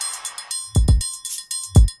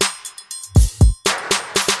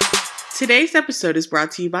Today's episode is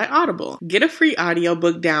brought to you by Audible. Get a free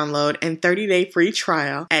audiobook download and 30-day free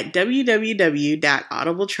trial at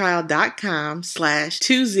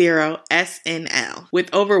www.audibletrial.com/20SNL.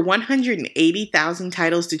 With over 180,000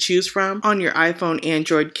 titles to choose from on your iPhone,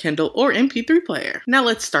 Android, Kindle, or MP3 player. Now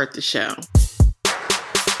let's start the show.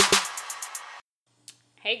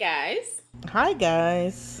 Hey guys. Hi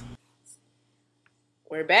guys.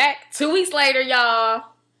 We're back. 2 weeks later, y'all.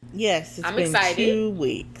 Yes, I'm been excited. 2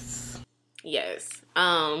 weeks. Yes.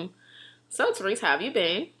 So Therese, how have you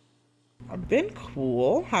been? I've been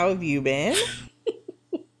cool. How have you been?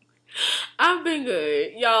 I've been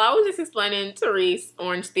good. Y'all, I was just explaining Therese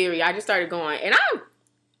Orange Theory. I just started going, and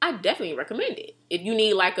I definitely recommend it. If you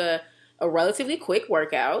need like a relatively quick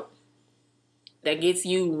workout that gets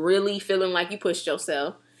you really feeling like you pushed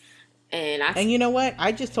yourself. And you know what?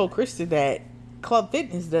 I just told Krista that Club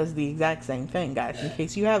Fitness does the exact same thing, guys. In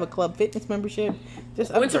case you have a Club Fitness membership, just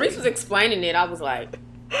upgrade. When Therese was explaining it, I was like,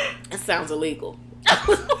 it sounds illegal.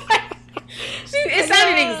 It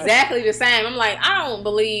sounded exactly the same. I'm like, I don't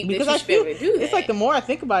believe that you should be able to do that. It's like the more I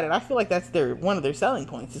think about it, I feel like that's one of their selling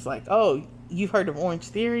points. It's like, oh, you've heard of Orange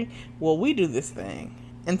Theory? Well, we do this thing.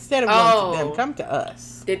 Instead of going to them, come to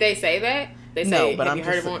us. Did they say that? They say, no, but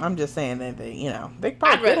I'm just saying that they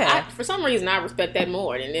probably could have. For some reason, I respect that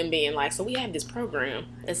more than them being like, so we have this program.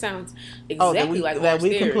 It sounds exactly like that we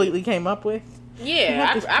Theory. Completely came up with.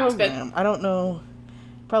 Yeah, I respect. I don't know.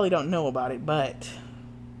 Probably don't know about it, but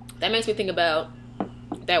that makes me think about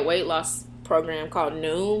that weight loss program called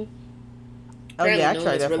Noom. Apparently I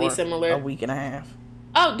tried that really for similar. A week and a half.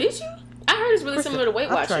 Oh, did you? I heard it's really similar to Weight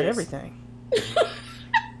Watchers. I tried everything.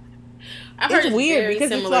 I heard it's weird very because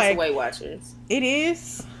similar it's like, to Weight Watchers. It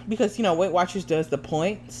is because Weight Watchers does the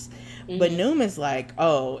points, but Noom is like,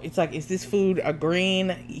 oh, it's like, is this food a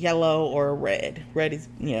green, yellow, or a red? Red is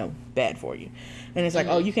bad for you, and it's like,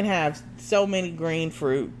 oh, you can have so many green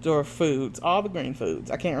fruits or foods, all the green foods.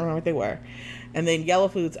 I can't remember what they were, and then yellow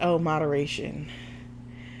foods, oh, moderation,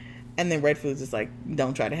 and then red foods is like,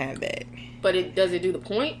 don't try to have that. But does it do the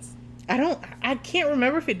points? I can't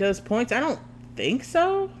remember if it does points. I don't think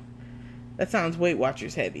so. That sounds Weight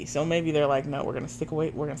Watchers heavy. So maybe they're like, no, we're gonna stay away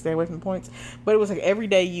from the points. But it was like every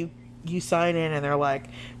day you sign in and they're like,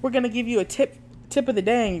 we're gonna give you a tip of the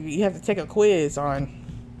day, and you have to take a quiz on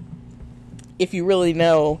if you really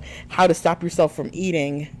know how to stop yourself from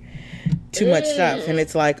eating too much stuff. And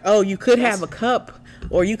it's like, oh, you could have a cup,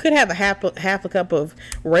 or you could have a half a cup of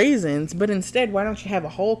raisins, but instead, why don't you have a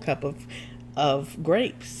whole cup of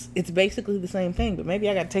grapes? It's basically the same thing, but maybe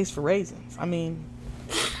I got a taste for raisins. I mean,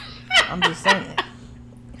 I'm just saying.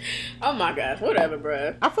 Oh my gosh, whatever,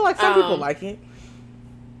 bro. I feel like some people like it.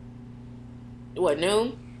 What,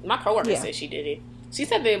 Noom? My coworker said she did it. She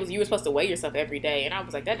said that you were supposed to weigh yourself every day, and I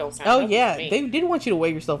was like, that don't sound. Oh yeah, they did want you to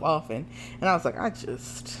weigh yourself often, and I was like,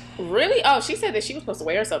 really? Oh, she said that she was supposed to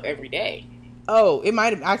weigh herself every day. Oh, it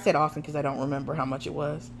might have. I said often because I don't remember how much it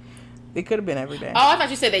was. It could have been every day. Oh, I thought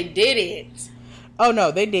you said they did it. Oh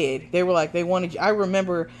no, they did. They were like, they wanted you. I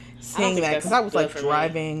remember seeing that because I was like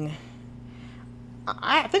driving.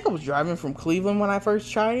 I think I was driving from Cleveland when I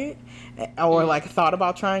first tried it, or like thought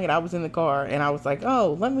about trying it. I was in the car and I was like,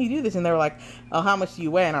 oh, let me do this. And they were like, oh, how much do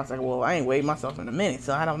you weigh? And I was like, well, I ain't weighed myself in a minute,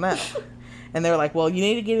 so I don't know. And they were like, well, you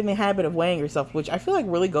need to get in the habit of weighing yourself, which I feel like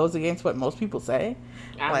really goes against what most people say.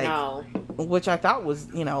 I know. Which I thought was,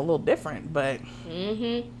 a little different, but.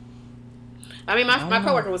 I mean, my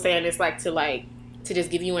coworker was saying it's to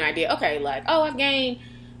just give you an idea. Okay, like, oh, I've gained.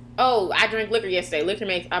 Oh, I drank liquor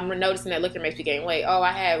yesterday. I'm noticing that liquor makes me gain weight. Oh,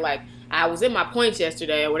 I was in my points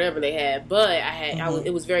yesterday or whatever they had, but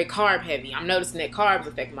it was very carb heavy. I'm noticing that carbs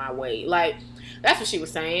affect my weight. Like, that's what she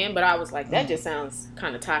was saying, but I was like, that just sounds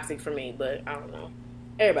kind of toxic for me, but I don't know.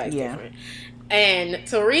 Everybody's different. And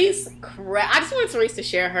Therese, I just want Therese to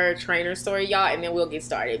share her trainer story, y'all, and then we'll get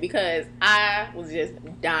started because I was just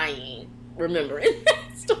dying remembering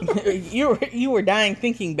that story. You were dying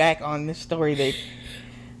thinking back on this story that...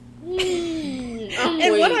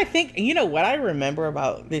 And what I think, what I remember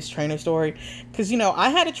about this trainer story, because, I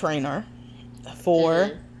had a trainer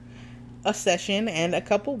for a session and a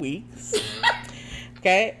couple weeks.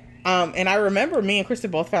 Okay. And I remember me and Krista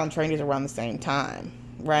both found trainers around the same time,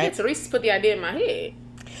 right? Yeah, Therese put the idea in my head.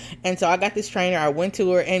 And so I got this trainer, I went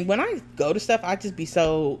to her, and when I go to stuff, I just be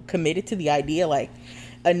so committed to the idea, like,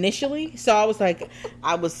 initially. So I was like,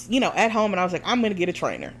 at home, and I was like, I'm going to get a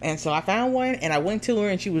trainer. And so I found one, and I went to her,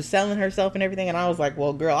 and she was selling herself and everything, and I was like,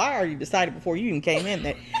 well, girl, I already decided before you even came in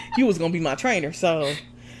that you was going to be my trainer, so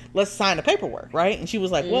let's sign the paperwork, right? And she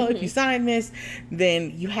was like, well, if you sign this,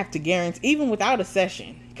 then you have to guarantee, even without a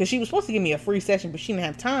session, because she was supposed to give me a free session, but she didn't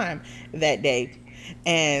have time that day.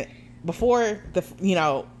 And before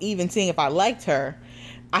even seeing if I liked her,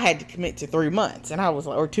 I had to commit to 3 months, and I was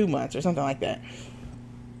like, or 2 months or something like that.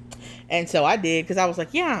 And so I did, because I was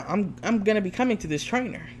like, yeah, I'm gonna be coming to this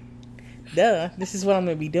trainer. Duh, this is what I'm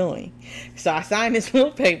gonna be doing. So I signed this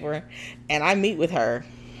little paper, and I meet with her.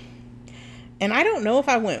 And I don't know if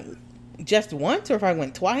I went just once or if I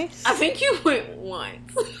went twice. I think you went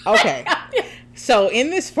once. Okay. So in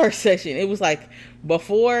this first session, it was like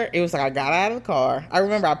I got out of the car. I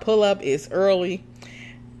remember I pull up, it's early,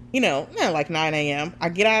 like 9 a.m. I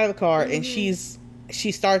get out of the car, and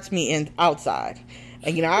she starts me outside.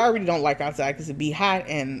 And, I already don't like outside because it'd be hot,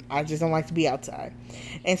 and I just don't like to be outside.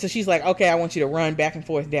 And so she's like, okay, I want you to run back and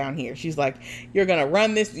forth down here. She's like, you're going to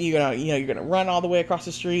run this, you're going to run all the way across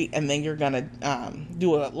the street, and then you're going to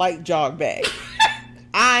do a light jog back.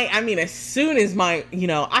 I mean, as soon as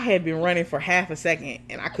I had been running for half a second,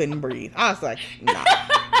 and I couldn't breathe. I was like, nah.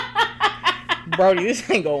 Brody, this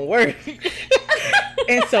ain't going to work.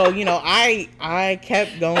 And so, I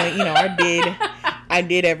kept going. I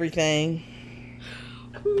did everything.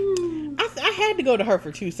 I had to go to her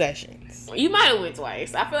for 2 sessions. You might have went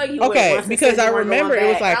twice. I feel like you went once. Because I remember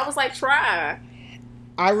it was like, I was like, try.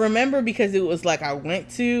 I remember because it was like I went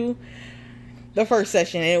to the first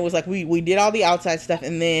session, and it was like we did all the outside stuff,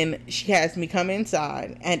 and then she has me come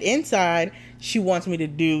inside, and inside she wants me to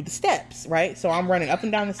do the steps, right? So I'm running up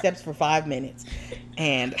and down the steps for 5 minutes,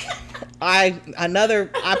 and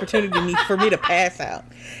another opportunity for me to pass out.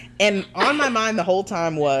 And on my mind the whole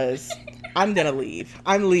time was, I'm gonna leave.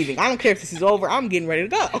 I'm leaving. I don't care if this is over. I'm getting ready to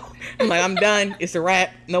go. I'm like, I'm done. It's a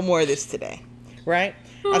wrap. No more of this today. Right?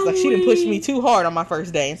 I was like, she didn't push me too hard on my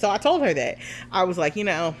first day. And so I told her that. I was like,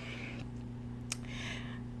 I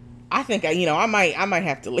think I might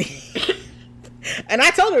have to leave. And I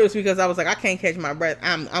told her it was because I was like, I can't catch my breath.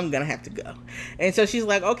 I'm gonna have to go. And so she's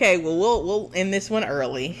like, okay, well we'll end this one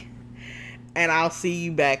early, and I'll see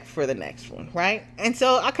you back for the next one, right? And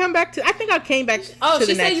so I came back to the next one. Oh,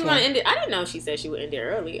 she said you want to end it. I didn't know she said she would end it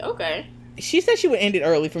early. Okay. She said she would end it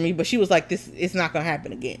early for me, but she was like, it's not gonna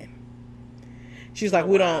happen again. She's like,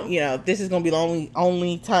 we don't, this is gonna be the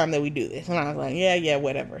only time that we do this. And I was like, yeah,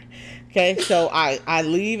 whatever. Okay, so I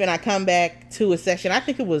leave and I come back to a session. I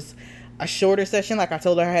think it was a shorter session. Like I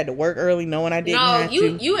told her I had to work early, knowing I didn't have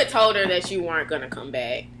to. You had told her that you weren't gonna come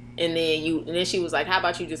back. And then she was like, how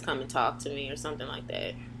about you just come and talk to me or something like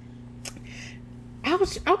that? I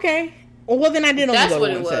was, okay. Well, then I did only go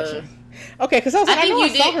to one session. Okay, because I was like, I know I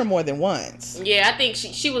saw her more than once. Yeah, I think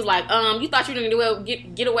she was like, you thought you were going to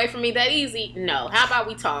get away from me that easy? No. How about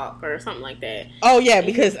we talk or something like that? Oh, yeah,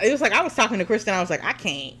 because it was like, I was talking to Kristen. I was like, I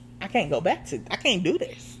can't go back I can't do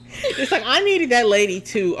this. It's like, I needed that lady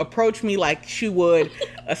to approach me like she would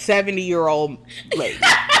a 70-year-old lady.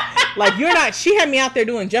 Like, she had me out there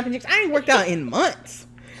doing jumping jacks. I ain't worked out in months.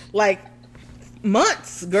 Like,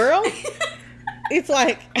 months, girl. It's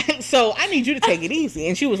like, so I need you to take it easy.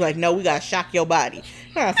 And she was like, no, we got to shock your body.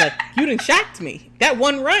 And I was like, you done shocked me. That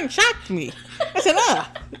one run shocked me. I said,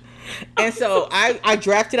 And so I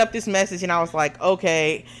drafted up this message, and I was like,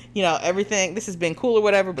 okay, everything, this has been cool or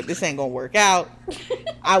whatever, but this ain't going to work out.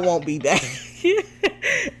 I won't be back.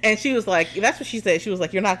 And she was like, that's what she said. She was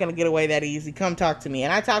like, you're not going to get away that easy. Come talk to me.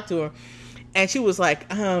 And I talked to her, and she was like,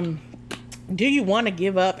 do you want to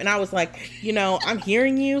give up? And I was like, I'm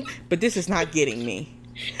hearing you, but this is not getting me.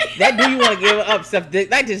 That do you want to give up stuff,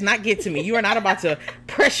 that does not get to me. You are not about to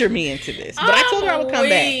pressure me into this. But I told her I would come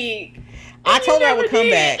back. I told her I would come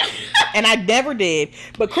back, and I never did.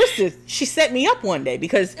 But Krista, she set me up one day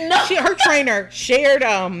because her trainer shared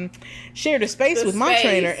a space with my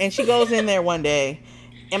trainer, and she goes in there one day,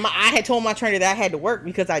 and I had told my trainer that I had to work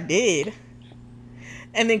because I did.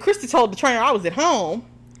 And then Krista told the trainer I was at home.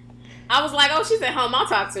 I was like, oh, she's at home. I'll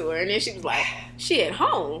talk to her. And then she was like, she at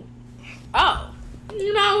home? Oh.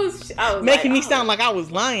 I was making me sound like I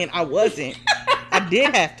was lying. I wasn't. I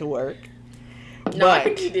did have to work. No, I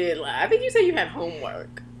think you did lie. I think you said you had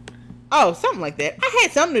homework. Oh, something like that. I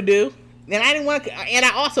had something to do. And I didn't want to, and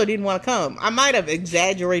I also didn't want to come. I might have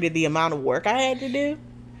exaggerated the amount of work I had to do.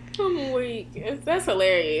 I'm weak. That's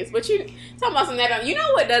hilarious. But you talking about something that, you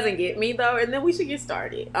know what doesn't get me though? And then we should get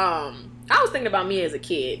started. I was thinking about me as a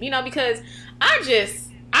kid, because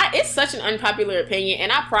it's such an unpopular opinion,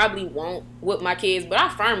 and I probably won't whoop my kids, but I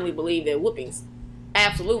firmly believe that whoopings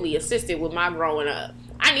absolutely assisted with my growing up.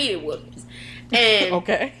 I needed whoopings. And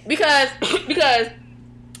okay. Because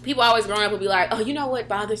people always growing up would be like, oh, you know what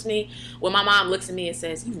bothers me? When my mom looks at me and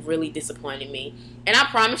says, you really disappointed me. And I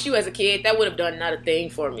promise you, as a kid, that would have done not a thing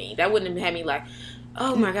for me. That wouldn't have had me like,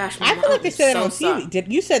 oh my gosh, my I feel like they said it on TV.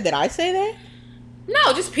 You said that I say that?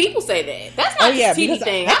 No, just people say that. That's not just a TV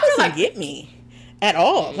thing. That doesn't get me. at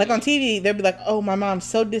all. Like on TV, they'll be like, "Oh, my mom's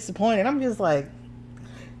so disappointed." I'm just like,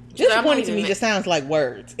 disappointed to me just sounds like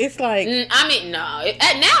words. It's like, I mean, no.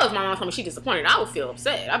 Now, if my mom told me she's disappointed, I would feel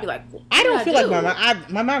upset. I'd be like, I don't feel like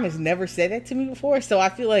my mom has never said that to me before, so I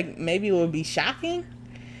feel like maybe it would be shocking.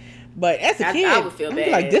 But as a kid, I would feel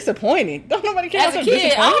bad. Like disappointed. Don't nobody care. As a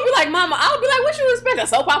kid, I would be like, Mama, I would be like, what you expect? A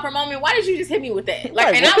soap opera moment? Why did you just hit me with that?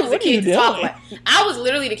 Like, and I was the kid to talk like. I was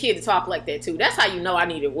literally the kid to talk like that too. That's how you know I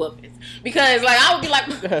needed whoopings, because like I would be like,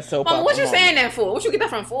 Mama, what you saying that for? What you get that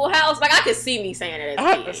from Full House? Like I could see me saying that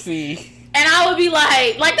as a kid. See. And I would be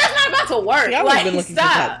like that's not about to work. See, I would have been looking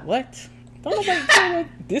like, what? Don't nobody feel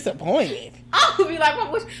like disappointed. I would be like,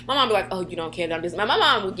 my mom would be like, oh, you don't care that I'm disappointed. My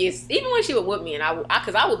mom would get, even when she would whip me, and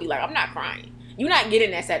because I would be like, I'm not crying. You're not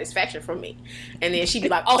getting that satisfaction from me. And then she'd be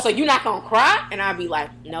like, oh, so you're not gonna cry? And I'd be like,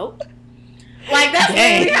 nope. Like that's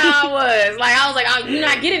really how I was. Like I was like, oh, you're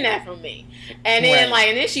not getting that from me. And then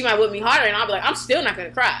and then she might whip me harder, and I'll be like, I'm still not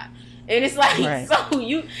gonna cry. And it's like, so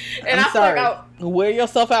you, and I'm sorry. Wear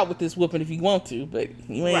yourself out with this whooping if you want to, but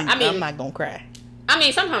you ain't. Right. I'm not gonna cry. I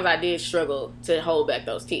mean, sometimes I did struggle to hold back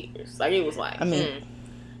those tears. Like it was like,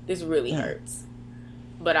 this really hurts.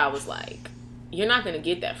 But I was like, you're not gonna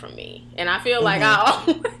get that from me. And I feel like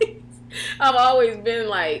I've always been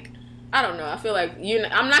like, I don't know. I feel like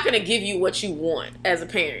I'm not gonna give you what you want as a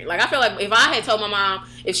parent. Like I feel like if I had told my mom,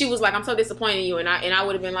 if she was like, I'm so disappointed in you, and I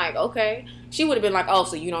would have been like, okay, she would have been like, oh,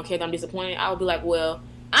 so you don't care that I'm disappointed? I would be like, well,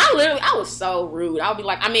 I was so rude. I would be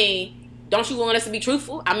like, I mean, don't you want us to be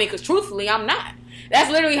truthful? I mean, because truthfully, I'm not. That's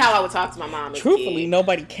literally how I would talk to my mom. Truthfully,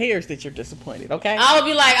 nobody cares that you're disappointed, okay? I would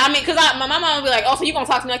be like, I mean, because my mom would be like, oh, so you going to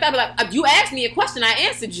talk to me like that? I'd be like, you asked me a question, I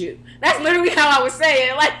answered you. That's literally how I would say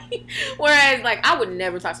it. Like, whereas, like, I would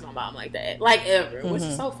never talk to my mom like that. Like, ever, which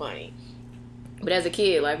is so funny. But as a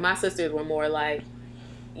kid, like, my sisters were more like,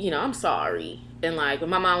 you know, I'm sorry. And, like, when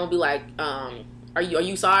my mom would be like, are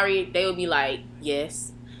you sorry? They would be like,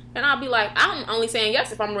 yes. And I'll be like, I'm only saying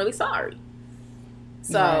yes if I'm really sorry.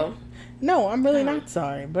 So... Right. No, I'm really not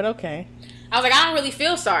sorry, but okay. I was like, I don't really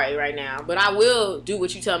feel sorry right now, but I will do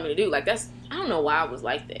what you tell me to do. Like, I don't know why I was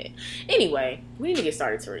like that. Anyway, we need to get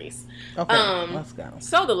started, Therese. Okay, let's go.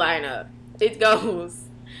 So the lineup, it goes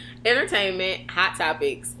entertainment, hot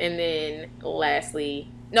topics, and then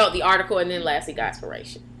the article, and then lastly,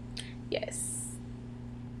 Godspiration. Yes.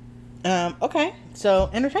 Okay,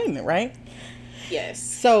 so entertainment, right? Yes.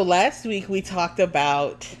 So last week we talked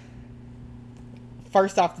about...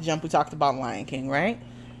 First off the jump, we talked about Lion King, right?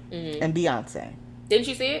 Mm-hmm. And Beyonce. Didn't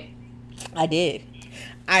you see it? I did.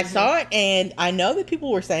 I saw it, and I know that people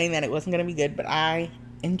were saying that it wasn't going to be good, but I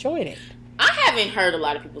enjoyed it. I haven't heard a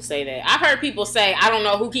lot of people say that. I've heard people say, I don't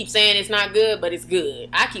know who keeps saying it's not good, but it's good.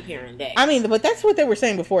 I keep hearing that. I mean, but that's what they were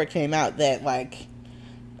saying before it came out, that, like,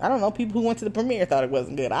 I don't know, people who went to the premiere thought it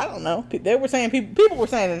wasn't good. I don't know. They were saying, people were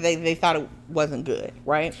saying that they thought it wasn't good,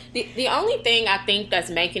 right? The only thing I think that's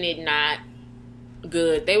making it not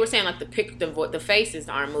good, they were saying like the faces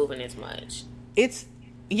aren't moving as much.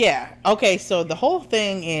 Okay, so the whole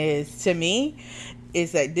thing is, to me,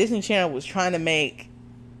 is that Disney Channel was trying to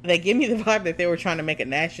they give me the vibe that they were trying to make a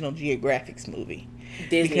National Geographic movie.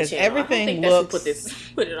 Disney because Channel. Everything I don't think that's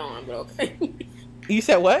who put it on, but okay. You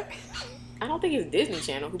said what? I don't think it's Disney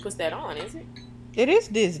Channel who puts that on, is it? It is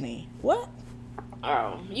Disney. What?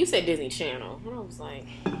 Oh, you said Disney Channel. I was like,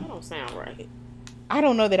 that don't sound right. I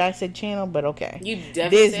don't know that I said channel, but okay. You definitely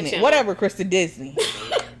Disney. said channel. Whatever, Krista, Disney.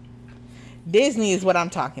 Disney is what I'm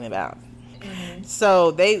talking about. Mm-hmm.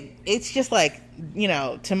 So it's just like, you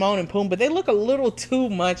know, Timon and Pumbaa, but they look a little too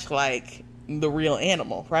much like the real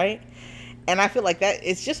animal, right? And I feel like that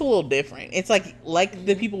it's just a little different. It's like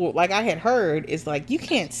the people, like I had heard, is like you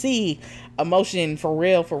can't see emotion for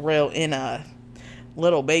real in a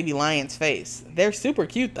little baby lion's face. They're super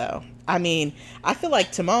cute though. I mean, I feel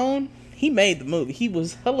like Timon, he made the movie. He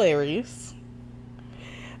was hilarious.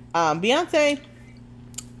 Beyonce,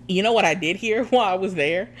 you know what I did here while I was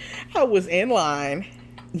there? I was in line,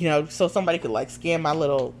 you know, so somebody could like scan my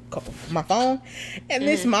phone. And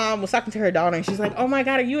this mom was talking to her daughter and she's like, oh my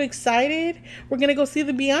God, are you excited? We're going to go see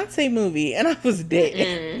the Beyonce movie. And I was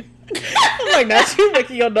dead. I'm like, now you're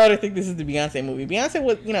making your daughter think this is the Beyonce movie. Beyonce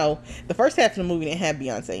was, you know, the first half of the movie didn't have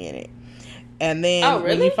Beyonce in it. And then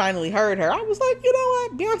when you finally heard her, I was like, you know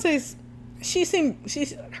what? Beyonce's,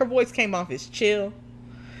 her voice came off as chill.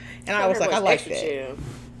 And I was like, I like that. Chill.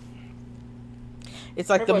 It's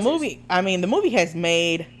like the movie has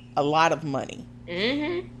made a lot of money.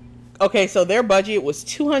 Mm-hmm. Okay, so their budget was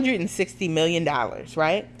 $260 million,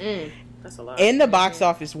 right? That's a lot. In the box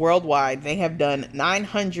office worldwide, they have done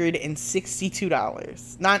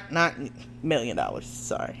 $962. Not $1 million,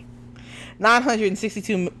 sorry.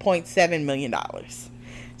 $962.7 million.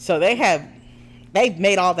 So they've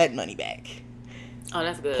made all that money back. Oh,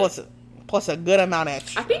 that's good. Plus a good amount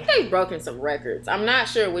extra. I think they've broken some records. I'm not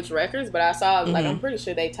sure which records, but I saw, like, I'm pretty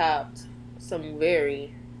sure they topped some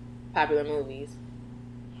very popular movies.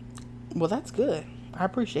 Well, that's good. I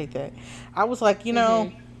appreciate that. I was like, you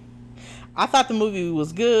know, I thought the movie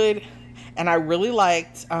was good, and I really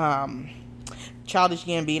liked Childish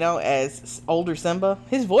Gambino as older Simba.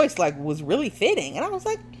 His voice, like, was really fitting, and I was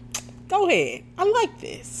like, go ahead. I like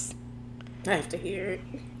this. I have to hear it.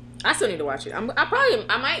 I still need to watch it. I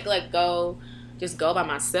might, like, go by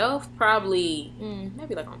myself, probably,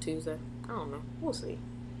 maybe, like, on Tuesday. I don't know. We'll see.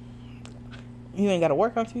 You ain't got to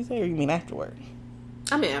work on Tuesday, or you mean after work?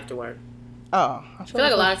 I mean after work. Oh. I feel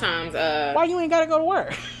like a lot of times... why you ain't got to go to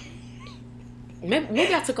work?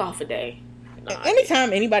 Maybe I took off a day. No,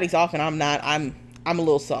 anytime anybody's off and I'm not, I'm a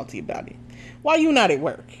little salty about it. Why you not at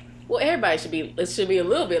work? Well, everybody should be... It should be a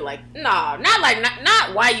little bit like... No,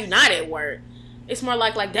 not why you not at work. It's more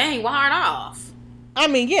like, dang, why aren't I off? I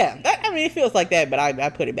mean, yeah. It feels like that, but I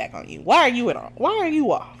put it back on you. Why are you off? Why are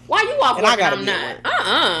you off? Why you off work and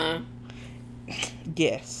I'm not?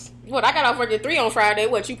 Yes. What, I got off work at 3 on Friday.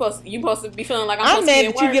 What, you supposed to be feeling like I'm supposed to be at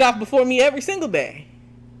work? I'm mad that you get off before me every single day.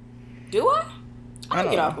 Do I? I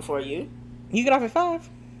don't get off before you. You get off at 5?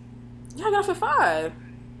 Yeah, I get off at 5.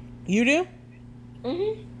 You do?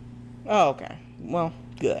 Mm-hmm. Oh, okay. Well,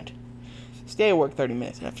 good. Stay at work 30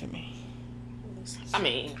 minutes after me. I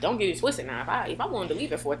mean, don't get it twisted now. If I wanted to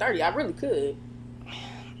leave at 4:30, I really could.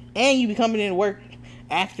 And you be coming in to work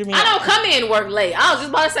after me. I don't come in and work late. I was just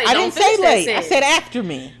about to say, don't finish that late. sentence. I said after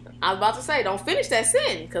me. I was about to say, don't finish that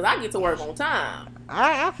sentence, because I get to work on time.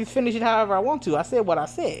 I can finish it however I want to. I said what I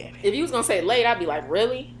said. If you was going to say late, I'd be like,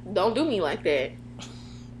 really? Don't do me like that.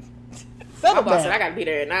 My boss said I got to be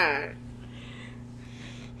there at 9.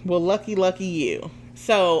 Well, lucky you.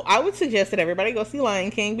 So I would suggest that everybody go see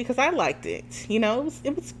Lion King because I liked it. You know,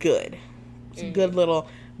 it was good. It's a good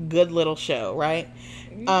little show, right?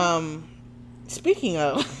 Mm-hmm. Speaking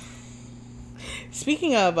of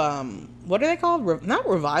what are they called? Not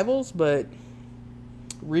revivals, but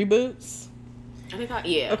reboots. I think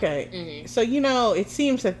yeah. Okay. Mm-hmm. So it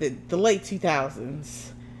seems that the late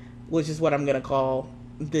 2000s, which is what I'm gonna call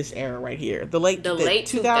this era right here, the late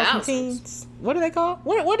 2010s. What do they call?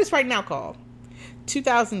 What is right now called?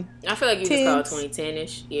 2000. I feel like you just call it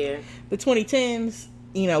 2010ish. Yeah. The 2010s.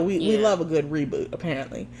 We love a good reboot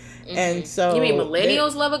apparently, and so you mean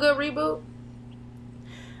millennials love a good reboot?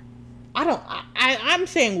 I'm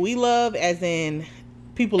saying we love as in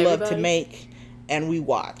people love to make and we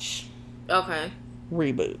watch. Okay.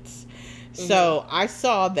 Reboots. So I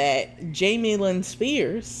saw that Jamie Lynn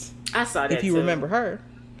Spears. I saw that. If you remember her,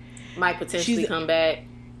 might potentially come back.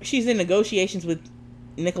 She's in negotiations with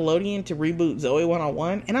Nickelodeon to reboot Zoe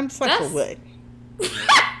 101, and I'm just like, for what?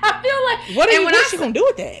 I feel like what's she gonna do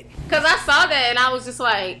with that? Because I saw that and I was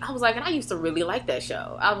like, and I used to really like that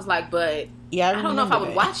show. I was like, but I don't know if I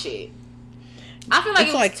would watch it. I feel like it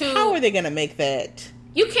was like, too. How are they gonna make that?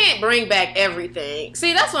 You can't bring back everything.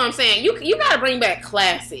 See, that's what I'm saying. You got to bring back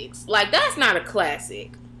classics. Like, that's not a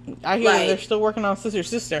classic. I hear that they're still working on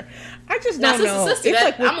Sister. I just don't know. Sister,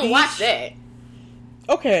 I'm gonna watch that.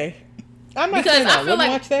 Okay, I'm not because I feel like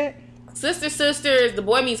watch that. Sisters, The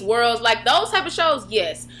Boy Meets World, like those type of shows.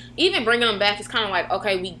 Yes, even bringing them back is kind of like,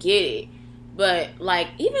 okay, we get it. But like,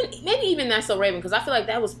 maybe even That's So Raven, because I feel like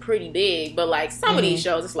that was pretty big. But like some of these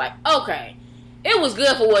shows, it's like, okay, it was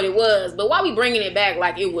good for what it was, but why we bringing it back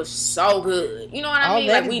like it was so good? You know what I mean?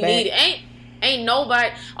 Like we need it. Ain't nobody.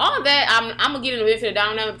 All of that. I'm gonna get in the benefit of doubt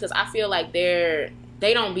on them because I feel like they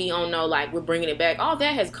don't be on no like we're bringing it back. All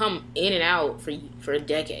that has come in and out for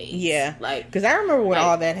decades. Yeah, like because I remember when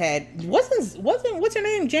all that had wasn't what's her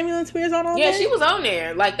name, Jamie Lynn Spears on all that? Yeah, she was on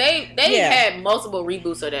there. Like they had multiple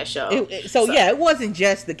reboots of that show. It wasn't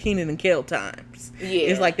just the Kenan and Kel times. Yeah,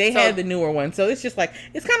 it's like they had the newer one. So it's just like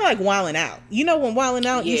it's kind of like Wildin' Out. You know when Wildin'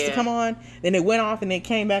 Out used to come on, then it went off and it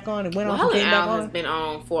came back on and went off and came back on. Wildin' Out has been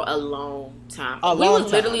on for a long time.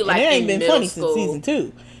 Literally like and it ain't been funny school. Since season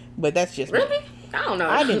 2, but that's just really. I don't know.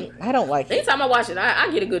 I don't like it. Anytime I watch it,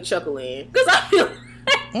 I get a good chuckle in because I feel.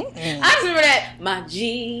 I just remember that my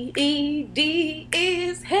GED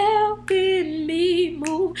is helping me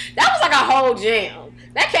move. That was like a whole jam.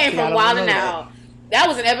 That came from Wildin' Out. That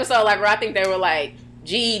was an episode like where I think they were like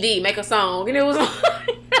GED, make a song, and it was.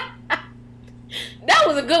 That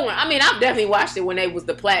was a good one. I mean, I've definitely watched it when they was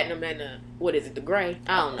the platinum and the gray.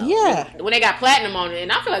 I don't know. Yeah. When they got platinum on it,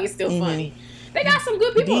 and I feel like it's still funny. They got some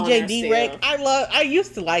good people DJ on there D-Rec. I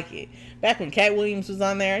used to like it. Back when Cat Williams was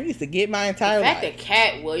on there, I used to get my entire life. The life. fact that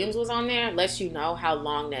Cat Williams was on there lets you know how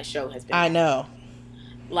long that show has been. I know.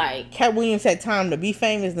 Like, Cat Williams had time to be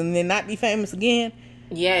famous and then not be famous again.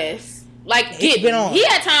 Yes. Like, He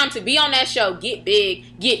had time to be on that show, get big,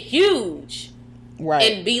 get huge.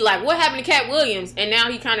 Right. And be like, what happened to Cat Williams? And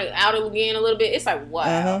now he kind of out again a little bit. It's like, wow.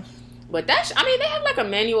 Uh-huh. But they have like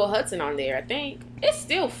Emmanuel Hudson on there, I think. It's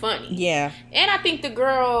still funny. Yeah. And I think the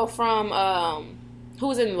girl from, who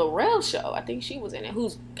was in the Laurel show, I think she was in it.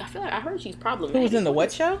 I heard she's problematic. Who was in the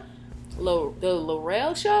what show? The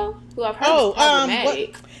Laurel show? Who I've heard is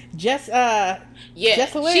problematic. Jess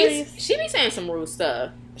Hilarious. She be saying some rude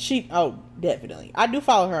stuff. Definitely. I do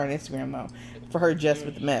follow her on Instagram, though. For her Just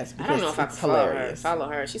with the Mess. I don't know if I can follow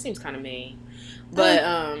her. She seems kind of mean.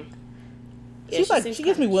 But, she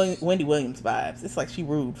gives me Wendy Williams vibes. It's like she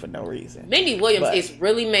rude for no reason. Wendy Williams is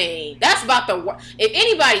really mean. That's about if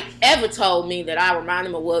anybody ever told me that I remind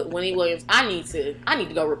them of Wendy Williams, I need to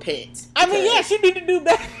go repent. She need to do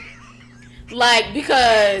that. Like,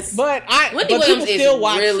 because Wendy Williams still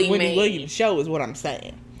watch really Wendy Williams show is what I'm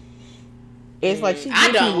saying. It's like she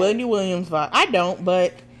gives me Wendy Williams vibe. I don't,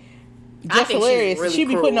 but Just Hilarious. Really she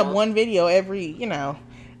be putting up one video every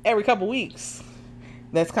couple weeks.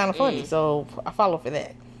 That's kind of funny, so I follow for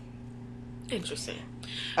that. Interesting.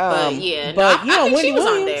 I think Wendy she was Williams,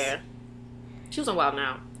 on there. She was on Wild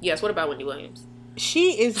Now. Yes. What about Wendy Williams?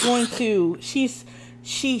 She is going to. She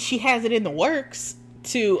has it in the works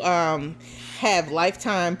to have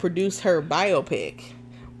Lifetime produce her biopic,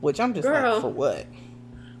 which I'm just like, for what?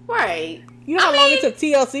 Right. You know how long it took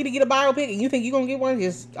TLC to get a biopic, and you think you're gonna get one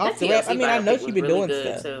just off the rep? I know she's been really doing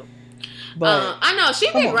stuff. Too. But I know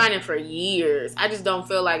she's been grinding for years. I just don't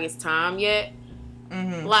feel like it's time yet.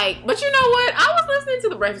 Mm-hmm. Like, but you know what? I was listening to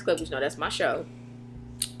the Breakfast Club, that's my show,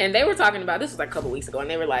 and they were talking about this was like a couple weeks ago, and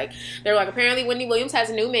they were like apparently Wendy Williams has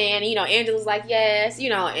a new man, and Angela's like yes,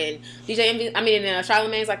 and DJ Envy,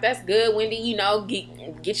 Charlamagne's like that's good, Wendy,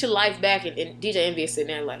 get your life back, and DJ Envy is sitting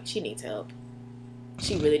there like she needs help.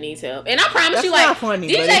 She really needs help. And I promise you, like, funny,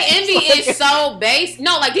 DJ Envy is so basic.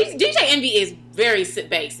 No, like, DJ Envy is very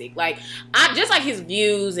basic. Like, just like his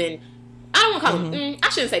views, and I don't want to call him, I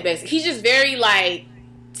shouldn't say basic. He's just very, like,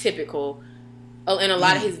 typical in a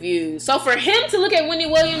lot of his views. So for him to look at Wendy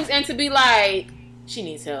Williams and to be like, she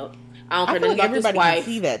needs help. I don't care nothing about this wife. Everybody can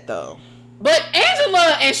see that, though. But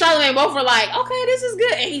Angela and Charlamagne both were like, okay, this is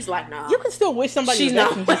good. And he's like, no. You can still wish somebody she's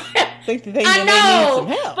not. Think that they need some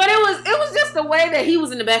help. But it was just the way that he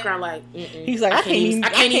was in the background, like, he's like, I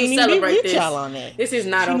can't even celebrate this. Y'all on that. This is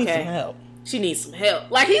not okay. She needs some help. She needs some help.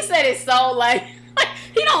 Like, he said it so, like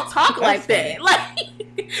he don't talk like that. Like,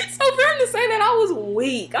 so for him to say that, I was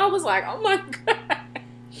weak. I was like, oh my God.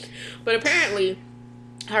 But apparently,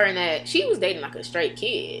 her and that, she was dating like a straight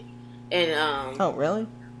kid. And, oh, really?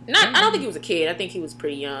 I don't think he was a kid. I think he was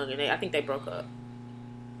pretty young, and I think they broke up.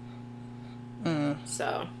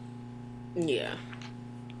 So, yeah.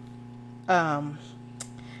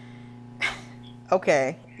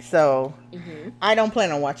 Okay, so I don't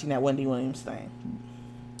plan on watching that Wendy Williams thing.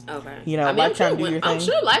 Okay. Lifetime do your thing. I'm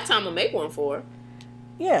sure Lifetime will make one for her.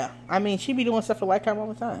 Yeah, she be doing stuff for Lifetime all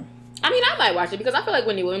the time. I might watch it because I feel like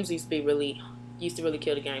Wendy Williams used to really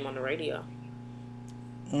kill the game on the radio.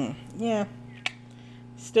 Yeah.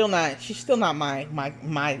 She's still not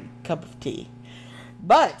my cup of tea.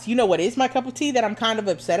 But you know what is my cup of tea that I'm kind of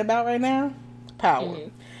upset about right now? Power.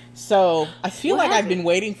 So I feel like I've been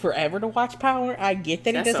waiting forever to watch Power. I get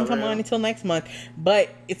that it doesn't come on until next month, but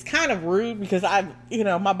it's kind of rude because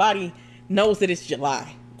my body knows that it's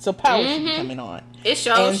July, so Power should be coming on. It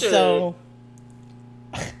should. So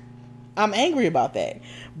I'm angry about that.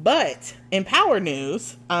 But in Power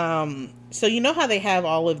news, so you know how they have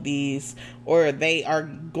all of these, or they are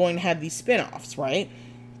going to have these spinoffs, right?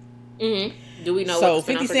 Do we know? So what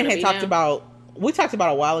the 50 Cent had talked about. We talked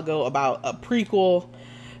about a while ago about a prequel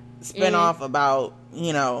spinoff about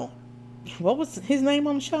what was his name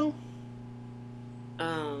on the show?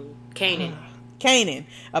 Kanan. Kanan,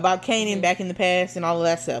 about Kanan back in the past and all of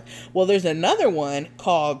that stuff. Well, there's another one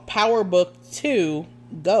called Power Book 2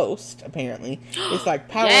 Ghost, apparently. It's like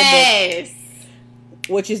Power Book,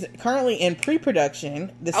 which is currently in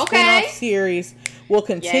pre-production. The spin-off series will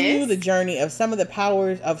continue the journey of some of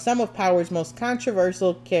Power's most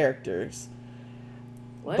controversial characters.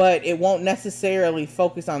 What? But it won't necessarily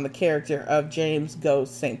focus on the character of James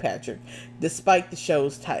Ghost St. Patrick, despite the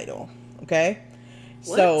show's title. Okay?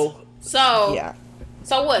 What? So yeah.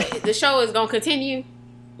 So what? The show is gonna continue,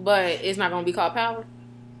 but it's not gonna be called Power?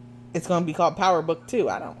 It's gonna be called Power Book 2.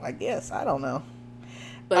 I don't know.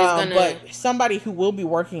 But it's gonna. But somebody who will be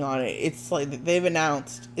working on it, it's like they've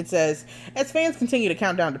announced. It says as fans continue to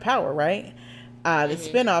count down to Power, right? The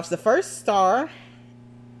spinoffs. The first star,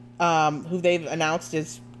 who they've announced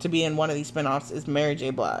is to be in one of these spinoffs, is Mary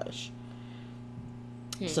J. Blige.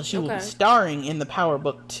 So she will be starring in the Power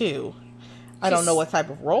book too. I don't know what type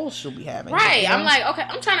of role she'll be having. Right. I'm like, okay,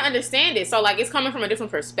 I'm trying to understand it. So like, it's coming from a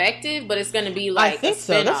different perspective, but it's going to be like I think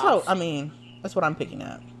so. That's how. I mean, that's what I'm picking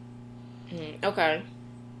up. Okay.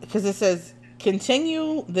 Because it says,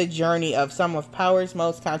 continue the journey of some of Power's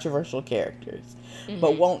most controversial characters,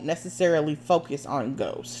 but won't necessarily focus on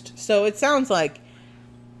Ghost. So it sounds like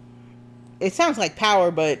Power,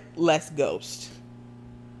 but less Ghost.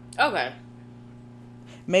 Okay.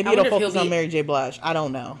 Maybe it'll focus on Mary J. Blige. I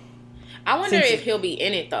don't know. I wonder if he'll be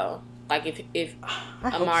in it, though. Like, if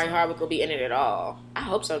Amari Hardwick will be in it at all. I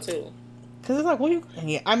hope so, too. Because it's like, what you...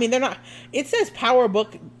 Yeah, I mean, they're not... It says Power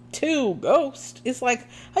Book 2 Ghost. It's like,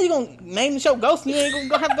 how you gonna name the show Ghost and you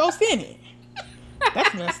ain't gonna have Ghost in it?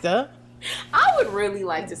 That's messed up. I would really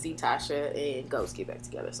like to see Tasha and Ghost get back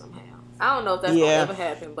together somehow. I don't know if that's gonna ever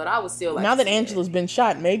happen, but I would still like. Now that Angela's been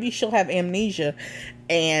shot, maybe she'll have amnesia,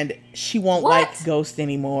 and she won't like Ghost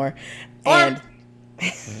anymore. And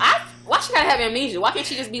why she gotta have amnesia? Why can't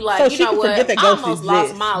she just be like, so you know what? I almost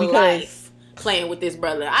lost my because life playing with this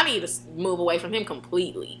brother. I need to move away from him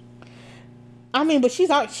completely. I mean, but she's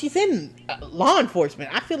in law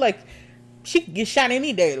enforcement. I feel like she could get shot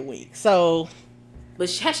any day of the week. So,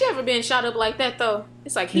 but has she ever been shot up like that though?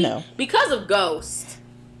 It's like no. Because of Ghost.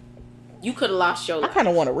 You could have lost your life. I kind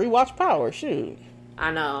of want to rewatch Power. Shoot.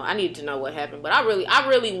 I know. I need to know what happened, but I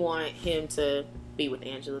really want him to be with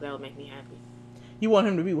Angela. That would make me happy. You want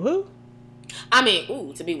him to be with who? I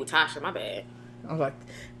mean, to be with Tasha. My bad. I was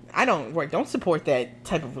like, don't support that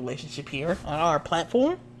type of relationship here on our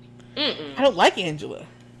platform. I don't like Angela.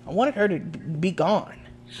 I wanted her to be gone.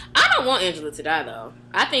 I don't want Angela to die though.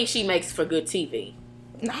 I think she makes for good TV.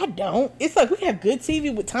 I don't. It's like we have good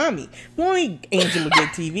TV with Tommy. We don't need Angela good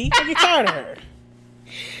TV. I get tired of her.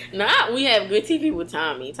 Nah, we have good TV with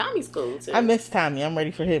Tommy. Tommy's cool too. I miss Tommy. I'm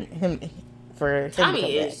ready for him.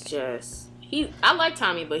 Tommy is just I like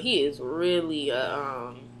Tommy, but he is really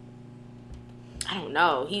I don't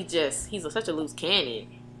know. He's such a loose cannon.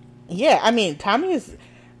 Yeah, I mean Tommy is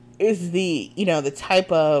the the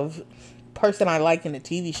type of person I like in a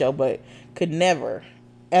TV show, but could never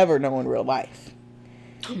ever know in real life.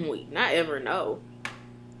 Wait, not ever know.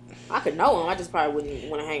 I could know him. I just probably wouldn't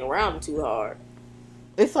want to hang around him too hard.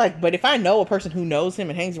 It's like, but if I know a person who knows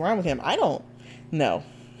him and hangs around with him, I don't know.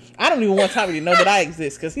 I don't even want Tommy to know that I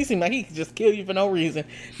exist because he seems like he could just kill you for no reason.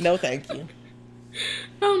 No, thank you.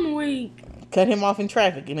 I'm weak. Cut him off in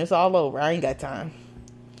traffic and it's all over. I ain't got time.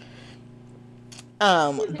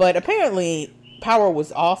 But apparently, Power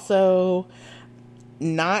was also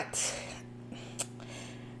not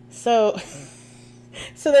so.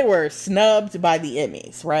 So they were snubbed by the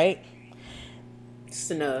Emmys, right?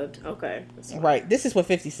 Snubbed, okay. Right. This is what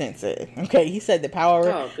 50 Cent said. Okay, he said that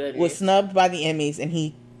Power was snubbed by the Emmys, and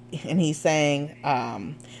he's saying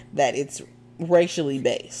that it's racially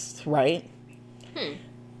based, right? Okay.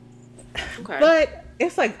 But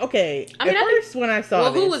it's like, okay. At first, when I saw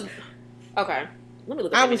this, okay. Let me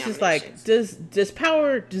look. I was just like, does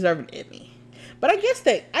Power deserve an Emmy? But I guess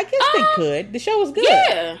they could. The show was good.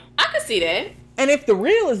 Yeah, I could see that. And if The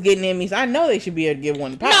Real is getting Emmys, I know they should be able to give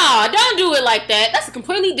one to Power. No, don't do it like that. That's a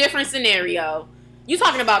completely different scenario. You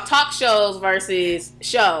talking about talk shows versus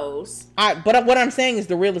shows. But what I'm saying is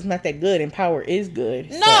The Real is not that good and Power is good.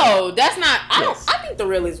 No, that's not. I think The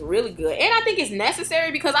Real is really good. And I think it's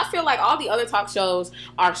necessary because I feel like all the other talk shows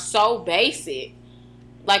are so basic.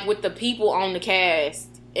 Like with the people on the cast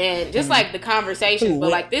and just like the conversations. But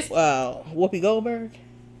like this. Whoopi Goldberg?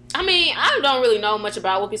 I mean, I don't really know much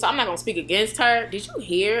about Whoopi, so I'm not going to speak against her. Did you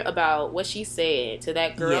hear about what she said to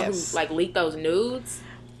that girl who, like, leaked those nudes?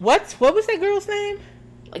 What was that girl's name?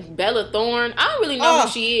 Like, Bella Thorne. I don't really know who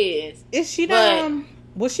she is. Is she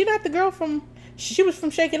was she not the girl from... She was from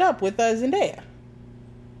Shake It Up with Zendaya.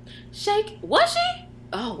 Was she?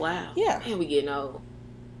 Oh, wow. Yeah. Man, we getting old.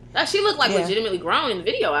 She looked like legitimately grown in the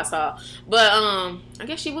video I saw. But, I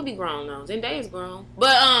guess she would be grown, though. Zendaya's grown.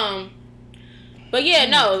 But yeah,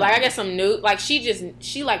 no, like I guess some nude, like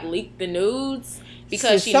she like leaked the nudes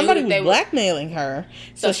because somebody was blackmailing her,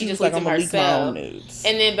 so she just like, I'm gonna leak my own nudes.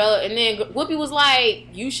 And then Whoopi was like,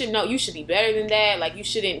 you should be better than that. Like you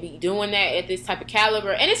shouldn't be doing that at this type of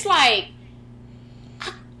caliber. And it's like,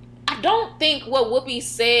 I don't think what Whoopi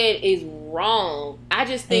said is wrong. I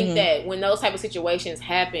just think that when those type of situations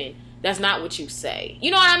happen, that's not what you say. You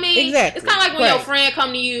know what I mean? Exactly. It's kind of like when your friend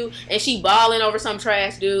come to you and she balling over some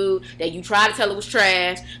trash dude that you try to tell it was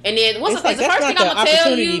trash, and then what's the first thing I'm gonna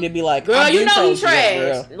tell you? To be like, girl, you know he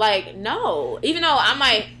trash. Like, no. Even though I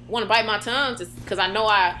might want to bite my tongue because I know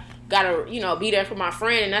I gotta, be there for my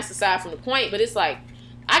friend, and that's aside from the point. But it's like,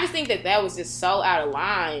 I just think that was just so out of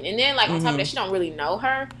line. And then, like, on top of that, she don't really know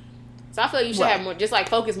her. So I feel like you should have more, just like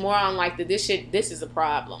focus more on like this is a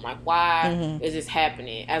problem. Like, why is this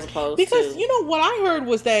happening as opposed to... Because, what I heard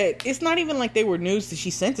was that it's not even like they were nudes that she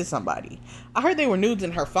sent to somebody. I heard they were nudes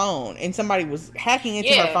in her phone and somebody was hacking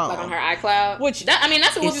into her phone. Like on her iCloud.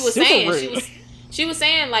 That's what Whoopi was saying. She was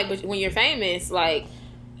saying, like, but when you're famous, like,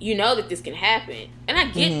 you know that this can happen. And I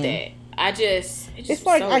get that. It's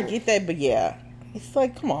like, I get that, but yeah. It's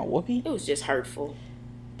like, come on, Whoopi. It was just hurtful.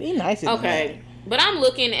 Be nice. Okay. But I'm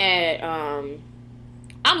looking at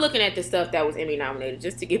the stuff that was Emmy nominated,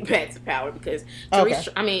 just to get back to Power, because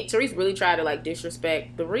Therese really tried to like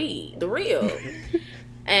disrespect the real.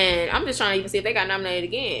 And I'm just trying to even see if they got nominated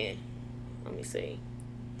again. Let me see.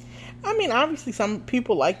 I mean, obviously some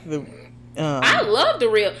people like the I love the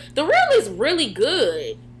real. The real is really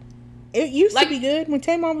good. It used to be good. When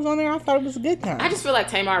Tamar was on there, I thought it was a good time. I just feel like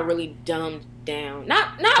Tamar really dumbed down.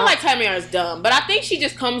 Not like Tamar is dumb, but I think she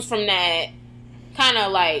just comes from that kind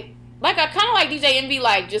of like DJ Envy,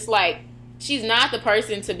 like, just like, she's not the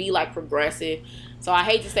person to be like progressive. So I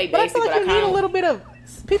hate to say basic, but I feel like you need a little bit of,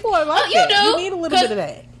 people are like that. You need a little bit of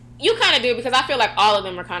that. You kind of do, because I feel like all of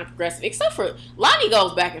them are kind of progressive, except for Lonnie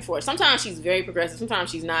goes back and forth. Sometimes she's very progressive, sometimes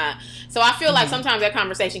she's not. So I feel like sometimes that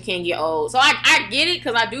conversation can get old. So I get it,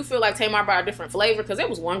 because I do feel like Tamar brought a different flavor, because there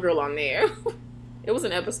was one girl on there. It was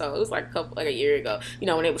an episode. It was like a year ago.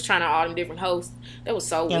 When they was trying out all them different hosts. That was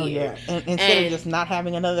so weird. Yeah. And instead of just not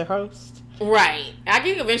having another host. Right. I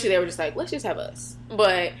think eventually they were just like, let's just have us.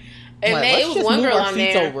 But it was one girl on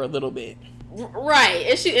there. Let's just move our seats over a little bit. Right.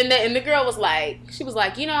 And the girl was like,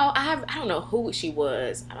 I don't know who she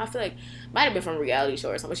was. I feel like might have been from a reality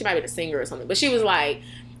show or something. She might be a singer or something. But she was like,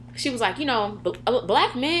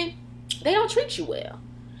 black men, they don't treat you well.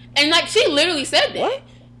 And like, she literally said that. What?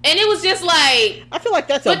 And it was just like... I feel like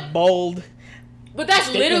that's a bold... But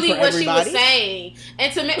that's literally what she was saying.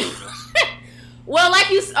 And to me... well, like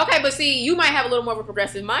you... Okay, but see, you might have a little more of a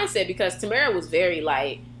progressive mindset, because Tamara was very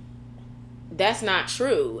like, that's not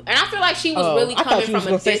true. And I feel like she was really coming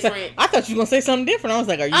from a different... I thought you were going to say something different. I was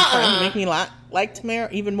like, are you trying to make me like Tamara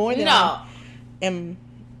even more than I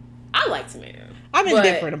like Tamara. I'm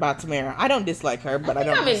indifferent about Tamara. I don't dislike her, but I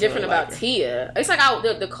don't. I'm indifferent about Tia. It's like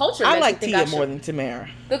the culture. I like Tia more than Tamara.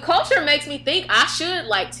 The culture makes me think I should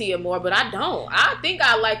like Tia more, but I don't. I think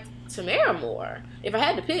I like Tamara more if I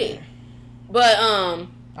had to pick. But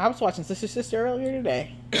I was watching Sister earlier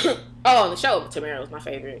today. On the show, Tamara was my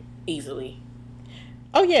favorite easily.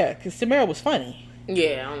 Oh yeah, because Tamara was funny.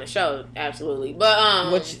 Yeah, on the show, absolutely.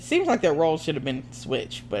 But which seems like their roles should have been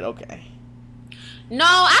switched, but okay. No,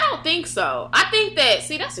 I don't think so. I think that,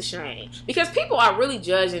 that's a shame, because people are really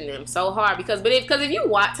judging them so hard, because if you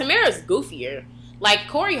watch, Tamara's goofier. Like,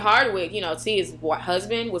 Corey Hardwick, Tia's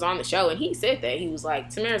husband, was on the show, and he said that. He was like,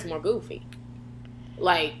 Tamara's more goofy.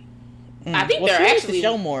 Like, I think they're actually... She needs to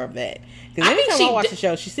show more of that. Because anytime I watch the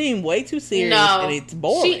show, she seemed way too serious, and it's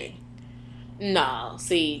boring. No,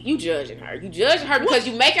 see, you judging her. You judging her because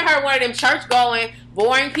you making her one of them church-going,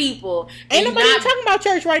 boring people. Ain't nobody talking about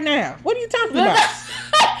church right now. What are you talking about?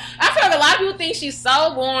 I feel like a lot of people think she's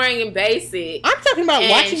so boring and basic. I'm talking about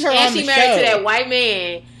watching her on the show. And she married to that white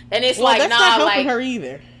man. And it's that's not helping her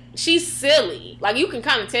either. She's silly. Like, you can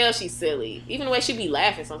kind of tell she's silly. Even the way she be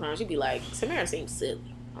laughing sometimes, she be like, Tamara seems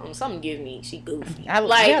silly. Something gives me, she goofy.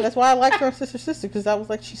 That's why I like her sister, because I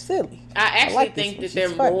was like, she's silly. I actually think that they're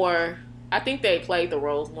funny. More... I think they played the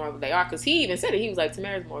roles more than they are, because he even said it. He was like,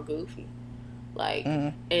 Tamara's more goofy. Like,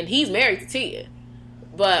 and he's married to Tia.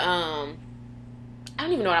 But, I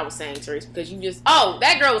don't even know what I was saying, Therese, because you just... Oh,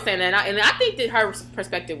 that girl was saying that, and I think that her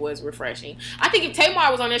perspective was refreshing. I think if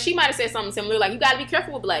Tamar was on there, she might have said something similar, like, you got to be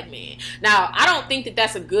careful with black men. Now, I don't think that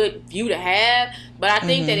that's a good view to have, but I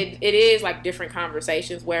think that it is, like, different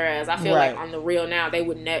conversations, whereas I feel like on The Real now, they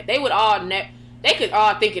could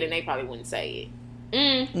all think it, and they probably wouldn't say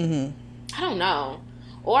it. I don't know.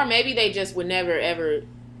 Or maybe they just would never, ever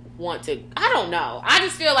want to... I don't know. I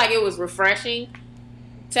just feel like it was refreshing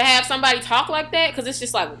to have somebody talk like that, because it's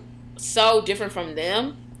just, like, so different from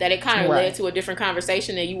them that it kind of led to a different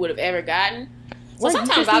conversation than you would have ever gotten. So sometimes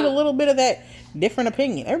you just need a little bit of that different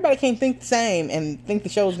opinion. Everybody can't think the same and think the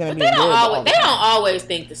show is going to be good. They don't always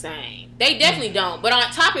think the same. They definitely don't. But on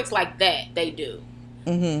topics like that, they do.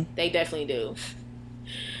 They definitely do.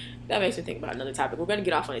 That makes me think about another topic. We're going to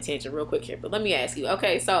get off on a tangent real quick here, but let me ask you.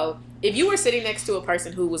 Okay, so if you were sitting next to a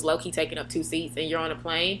person who was low-key taking up 2 seats and you're on a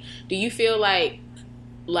plane, do you feel like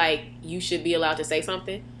you should be allowed to say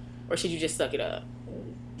something? Or should you just suck it up?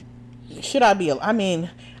 Should I be? I mean,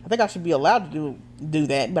 I think I should be allowed to do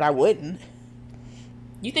that, but I wouldn't.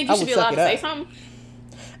 You think you should be allowed to say something?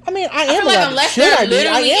 I mean, I am allowed. Unless they're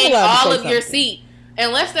literally in all of your seat,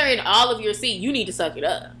 unless they're in all of your seat, you need to suck it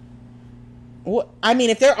up. Well, I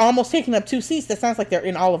mean, if they're almost taking up 2 seats, that sounds like they're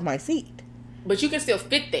in all of my seat. But you can still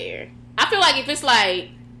fit there. I feel like if it's like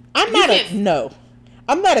I'm not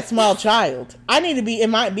a small child. I need to be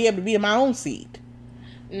able to be in my own seat.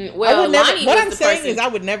 Well, what I'm saying is I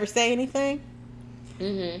would never say anything.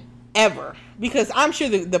 Mm-hmm. Ever. Because I'm sure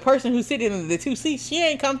the person who's sitting in the 2 seats, she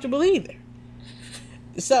ain't comfortable either.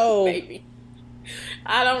 So maybe.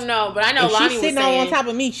 I don't know, but I know Lonnie she's sitting on top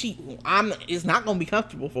of me. It's not going to be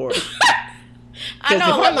comfortable for her. Because if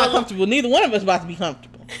I'm not comfortable, neither one of us about to be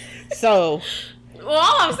comfortable. So, well,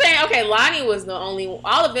 all I'm saying, okay, Lonnie was the only.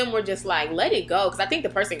 All of them were just like, let it go, because I think the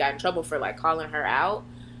person got in trouble for like calling her out.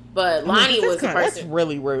 But Lonnie was the person. That's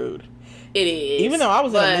really rude. It is. Even though I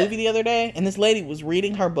was in a movie the other day, and this lady was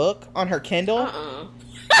reading her book on her Kindle.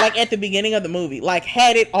 Like at the beginning of the movie, like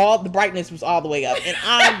had it all, the brightness was all the way up, and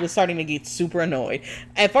I was starting to get super annoyed.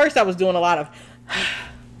 At first, I was doing a lot of.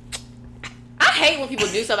 I hate when people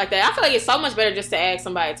do stuff like that. I feel like it's so much better just to ask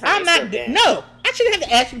somebody to turn their stuff down. No, I shouldn't have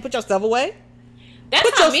to ask you to put your stuff away.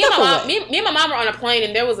 That's how me and my mom were on a plane,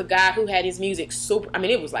 and there was a guy who had his music super. I mean,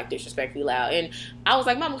 it was like disrespectfully loud, and I was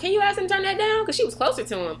like, "Mama, can you ask him to turn that down?" Because she was closer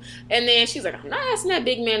to him. And then she's like, "I'm not asking that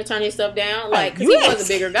big man to turn his stuff down, like, because he was a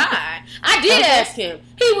bigger guy." I did ask him.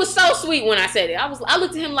 He was so sweet when I said it. I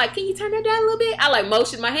looked at him like, "Can you turn that down a little bit?" I like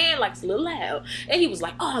motioned my hand like it's a little loud, and he was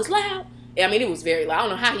like, "Oh, it's loud." I mean, it was very loud. I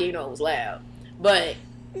don't know how he didn't know it was loud, but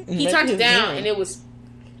he turned it down, and it was.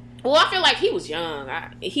 Well, I feel like he was young.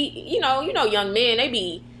 You know, young men, they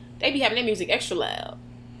be having their music extra loud.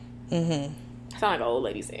 Mm-hmm. I sound like an old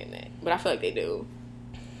lady saying that, but I feel like they do.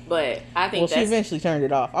 But I think she eventually turned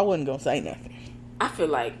it off. I wasn't gonna say nothing. I feel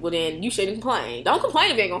like, well, then you shouldn't complain. Don't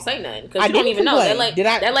complain if you ain't gonna say nothing, because you don't even know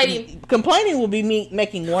that lady. Complaining would be me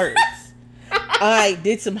making words. I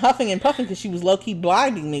did some huffing and puffing because she was low key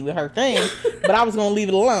blinding me with her thing, but I was gonna leave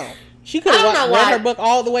it alone. She could have read her book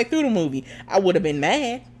all the way through the movie. I would have been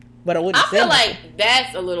mad. But I feel like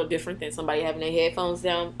that's a little different than somebody having their headphones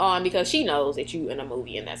down on, because she knows that you in a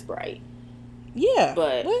movie and that's bright. Yeah,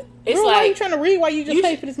 but it's like, why are you trying to read while you just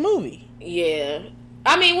paid for this movie? Yeah,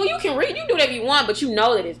 I mean, well, you can read, you do whatever you want, but you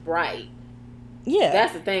know that it's bright. Yeah,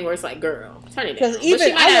 that's the thing where it's like, girl, turn it down. Because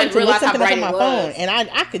even I went to look something up on my phone, and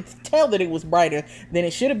I could tell that it was brighter than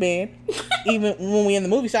it should have been. Even when we in the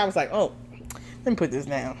movie, so I was like, oh, let me put this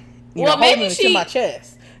down. Maybe it to my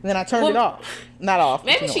chest. And then I turned it off. Not off.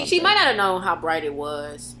 Maybe she might not have known how bright it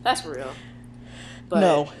was. That's real. But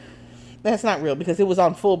no, that's not real, because it was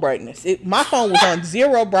on full brightness. My phone was on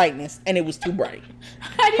 0 brightness, and it was too bright.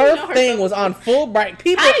 Her thing was on full bright.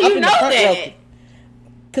 People how do you know the front that? row.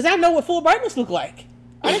 Because I know what full brightness looked like.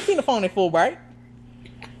 I didn't see the phone in full bright.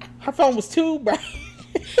 Her phone was too bright.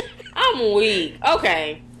 I'm weak.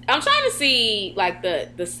 Okay. I'm trying to see like the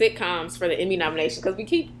sitcoms for the Emmy nomination, because we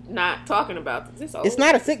keep not talking about this. It's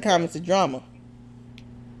not a sitcom; it's a drama.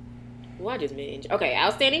 Well, I just meant okay.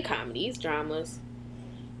 Outstanding comedies, dramas.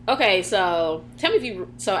 Okay, so tell me if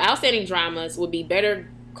you. So outstanding dramas would be Better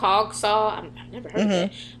Call Saul. I've never heard of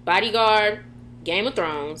that. Bodyguard, Game of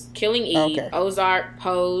Thrones, Killing Eve, Ozark,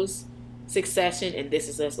 Pose, Succession, and This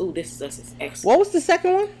Is Us. Ooh, This Is Us is excellent. What was the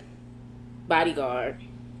second one? Bodyguard.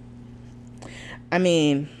 I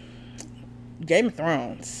mean, Game of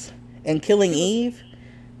Thrones and Killing Eve,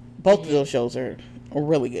 both of those shows are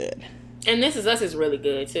really good. And This Is Us is really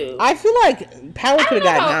good, too. I feel like Power could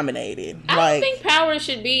have got nominated. I don't think Power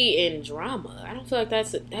should be in drama. I don't feel like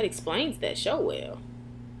that explains that show well.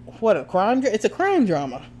 What, a crime? It's a crime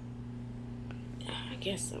drama. I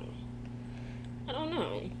guess so. I don't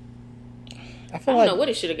know. I don't know what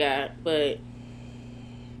it should have got, but...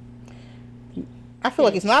 I feel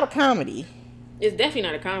like it's not a comedy. It's definitely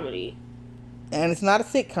not a comedy. And it's not a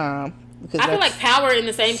sitcom. I feel like Power in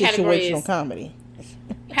the same category as... comedy.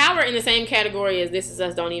 Power in the same category as This Is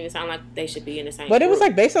Us don't even sound like they should be in the same But group. it was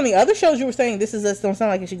like, based on the other shows you were saying, This Is Us don't sound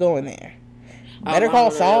like it should go in there. Better Call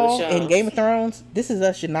Saul and Game of Thrones, This Is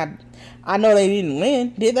Us should not... I know they didn't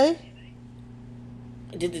win, did they?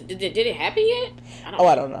 Did it happen yet?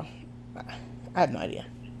 I don't know. I have no idea.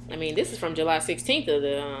 I mean, this is from July 16th of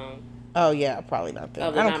the... Oh, yeah, probably not that.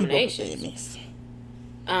 Of the nominations.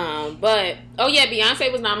 But, Beyonce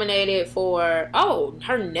was nominated for,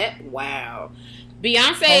 wow.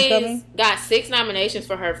 Beyonce's got 6 nominations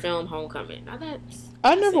for her film Homecoming. Now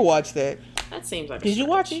I never watched that. That seems like. Did you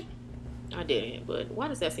watch it? I didn't, but why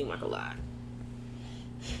does that seem like a lie?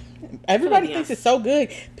 Everybody thinks it's so good.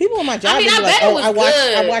 People in my job are like, "Oh, I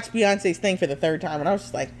watched Beyonce's thing for the 3rd time," and I was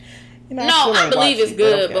just like, "You know, I believe it's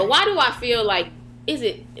good, but why do I feel like is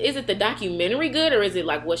it the documentary good or is it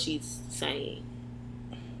like what she's saying?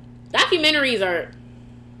 Documentaries are,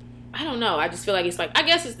 I don't know. I just feel like it's like I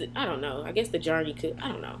guess I don't know. I guess the journey could. I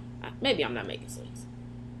don't know. Maybe I'm not making sense.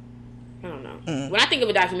 I don't know. When I think of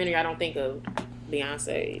a documentary, I don't think of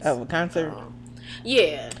Beyonce's. Oh, a concert.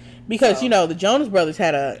 Yeah. Because the Jonas Brothers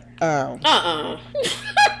had a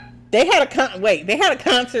they had a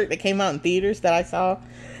concert that came out in theaters that I saw.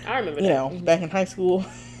 I remember that. Back in high school,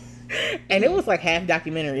 and it was like half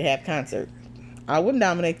documentary, half concert. I wouldn't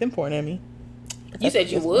nominate them for an Emmy. You said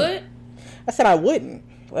you would? I said I wouldn't.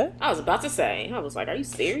 What? I was about to say. I was like, are you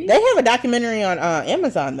serious? They have a documentary on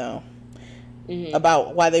Amazon though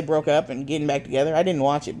about why they broke up and getting back together. I didn't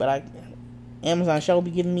watch it, but Amazon show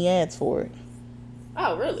be giving me ads for it.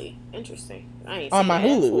 Oh, really? Interesting. I ain't on my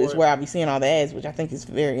Hulu is where I'll be seeing all the ads, which I think is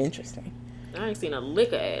very interesting. I ain't seen a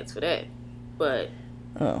lick of ads for that, but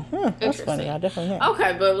that's funny. I definitely have.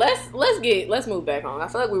 Okay, but let's move back on. I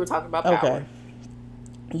feel like we were talking about power. Okay.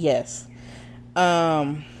 Yes.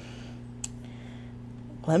 Let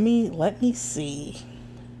me see.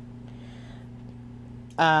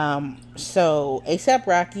 So ASAP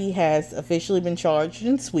Rocky has officially been charged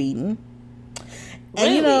in Sweden.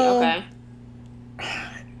 Really? And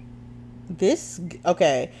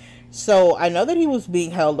okay. So I know that he was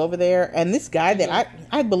being held over there, and this guy that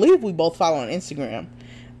I believe we both follow on Instagram,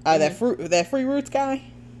 that Free Roots guy.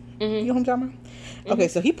 You know what I'm talking about? Okay,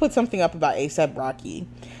 so he put something up about ASAP Rocky,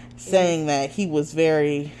 saying that he was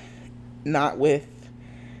very not with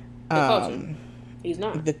the culture. He's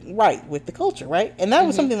not with the culture, right? And that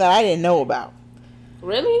was something that I didn't know about.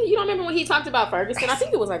 Really? You don't remember when he talked about Ferguson? I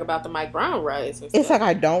think it was like about the Mike Brown riots. It's like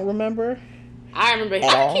I don't remember. I remember. I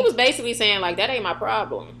think he was basically saying like that ain't my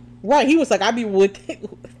problem. Right. He was like, I be with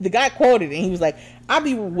the guy quoted, and he was like, I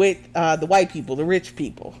be with the white people, the rich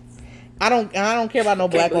people. I don't care about no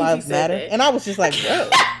Black Lives Matter. That. And I was just like, whoa.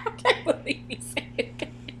 I can't believe he said that.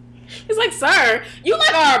 It's like, sir, you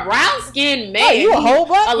like a brown skinned man. Hey, you a whole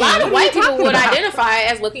black man. A lot of white people would identify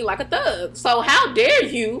as looking like a thug. So how dare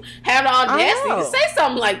you have the audacity to say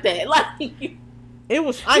something like that? Like it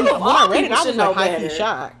was. When I read it, I was like highly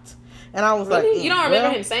shocked, and I was like, you don't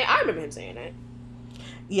remember him saying? I remember him saying that.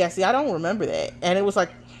 Yeah, see, I don't remember that, and it was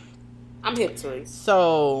like, I'm hip to it.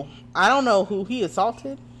 So I don't know who he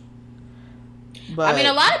assaulted. But I mean,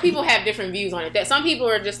 a lot of people have different views on it. That some people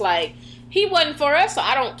are just like, he wasn't for us, so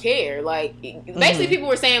I don't care. Like, basically, people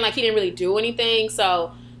were saying like he didn't really do anything.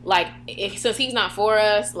 So, like, since he's not for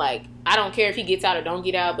us, like, I don't care if he gets out or don't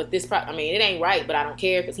get out. But it ain't right. But I don't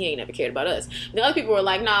care because he ain't never cared about us. And the other people were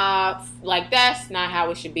like, nah, like that's not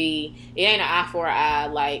how it should be. It ain't an eye for an eye.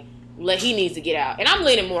 Like, he needs to get out. And I'm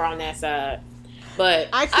leaning more on that side. But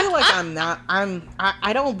I feel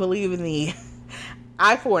I don't believe in the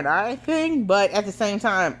eye for an eye thing. But at the same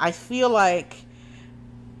time, I feel like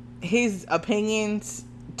his opinions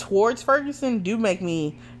towards Ferguson do make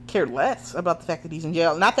me care less about the fact that he's in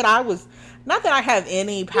jail. Not that I have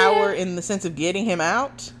any power in the sense of getting him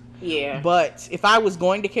out. Yeah. But if I was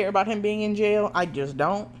going to care about him being in jail, I just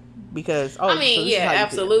don't. Because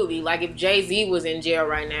absolutely. Like if Jay-Z was in jail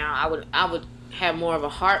right now, I would have more of a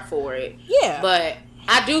heart for it. Yeah. But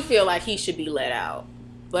I do feel like he should be let out.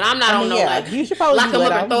 But I'm not like you should probably lock him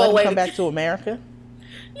up and throw away. Come back to America.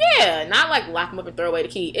 Yeah, not like lock him up and throw away the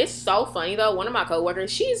key. It's so funny though. One of my coworkers,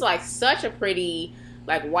 she's like such a pretty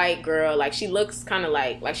like white girl. Like she looks kind of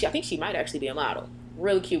like I think she might actually be a model.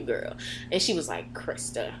 Really cute girl. And she was like,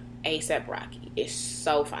 Krista, ASAP Rocky is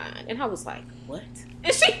so fine. And I was like, what?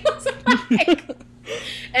 And she was like,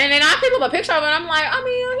 and then I pick up a picture of him and I'm like, I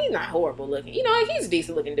mean, he's not horrible looking. You know, he's a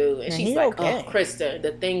decent looking dude. And she's like, okay. Oh, Krista,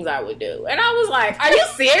 the things I would do. And I was like, are you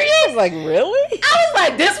serious? I was like, really? I was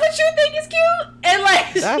like, this what you think is cute? And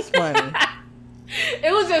like, that's funny.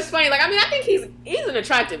 It was just funny. Like, I mean, I think he's an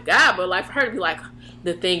attractive guy, but like for her to be like,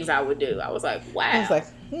 the things I would do, I was like, wow. I was like,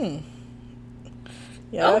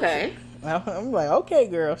 yeah, okay. I'm like, okay,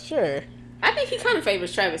 girl, sure. I think he kind of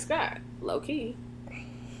favors Travis Scott, low key.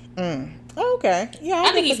 Okay. Yeah.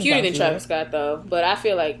 I think he's cuter than Travis Scott though, but I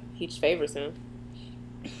feel like he favors him.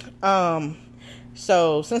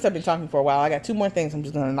 So since I've been talking for a while, I got 2 more things I'm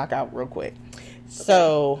just gonna knock out real quick. Okay.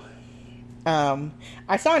 So,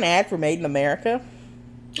 I saw an ad for Made in America.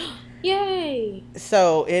 Yay!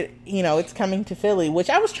 So it's coming to Philly,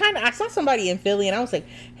 which I saw somebody in Philly, and I was like,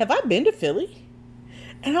 have I been to Philly?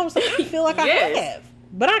 And I was like, I feel like Yes. I have.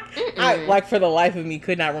 But I, like, for the life of me,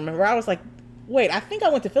 could not remember. I was like, wait, I think I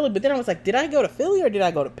went to Philly. But then I was like, did I go to Philly or did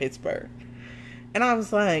I go to Pittsburgh? And I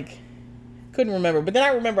was like, couldn't remember. But then I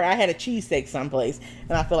remember I had a cheesesteak someplace.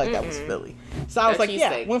 And I feel like that was Philly. So I was like,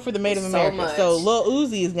 yeah, went for the Native America. So Lil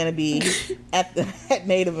Uzi is going to be at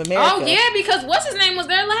Native America. Oh, yeah, because what's his name was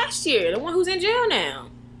there last year? The one who's in jail now.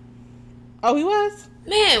 Oh, he was?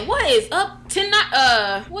 Man, what is up?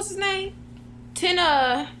 What's his name?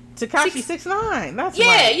 Tekashi 6ix9ine. That's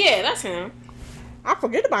yeah, that's him. I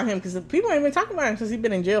forget about him because people ain't been talking about him since he's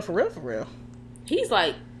been in jail for real. He's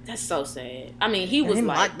like, that's so sad. I mean, he was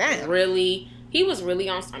like really, he was really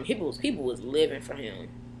on time. People was living for him.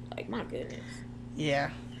 Like, my goodness. Yeah.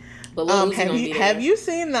 But have you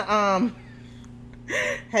seen the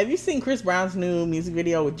have you seen Chris Brown's new music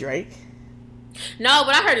video with Drake? No,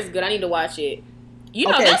 but I heard it's good. I need to watch it. You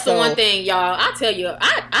know, that's the one thing, y'all. I tell you,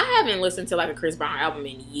 I haven't listened to like a Chris Brown album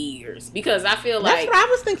in years because I feel like that's what I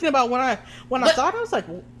was thinking about when I saw it. I was like,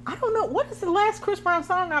 I don't know, what is the last Chris Brown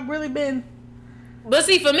song I've really been. But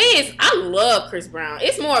see, for me, I love Chris Brown.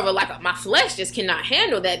 It's more of my flesh just cannot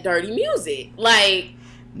handle that dirty music. Like,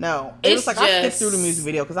 no, it was like I skipped through the music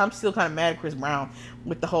video because I'm still kind of mad at Chris Brown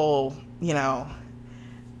with the whole,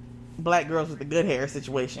 black girls with the good hair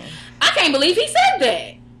situation. I can't believe he said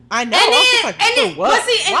that. I know. What? Why would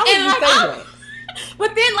you say that?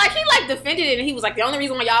 But then, he defended it, and he was like, the only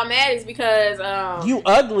reason why y'all mad is because you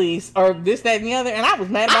uglies or this, that, and the other. And I was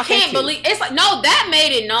mad about that. I can't believe it's like, no, that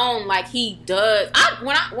made it known like he does.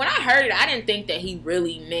 When I heard it, I didn't think that he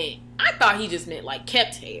really meant. I thought he just meant like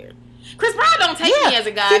kept hair. Chris Brown don't take me as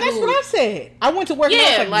a guy. See, that's what I said. I went to work and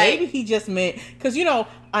I was like, maybe he just meant because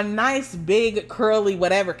a nice big curly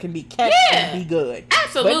whatever can be kept and be good.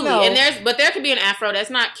 Absolutely, but there could be an afro that's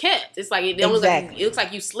not kept. It's like it looks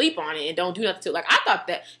like you sleep on it and don't do nothing to it. Like I thought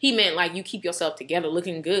that he meant like you keep yourself together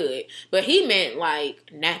looking good, but he meant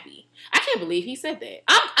like nappy. I can't believe he said that.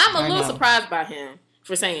 I'm a little surprised by him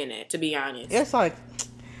for saying that. To be honest, it's like,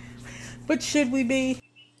 but should we be?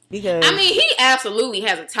 Because I mean, he absolutely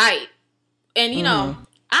has a type, and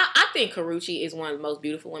I think Karrueche is one of the most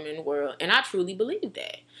beautiful women in the world, and I truly believe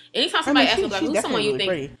that. Anytime somebody asks me, like, who's someone you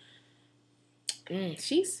think?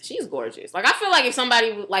 She's gorgeous. Like, I feel like if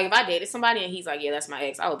I dated somebody and he's like, yeah, that's my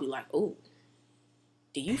ex, I would be like, ooh,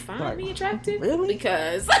 do you find me attractive? Really?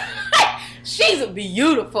 Because she's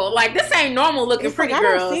beautiful. Like, this ain't normal looking pretty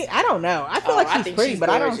girls. I don't know. I feel like she's pretty, but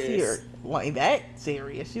I don't see her like that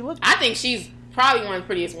serious. I think she's probably one of the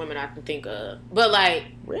prettiest women I can think of. But like,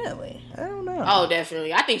 really? I don't know. Oh,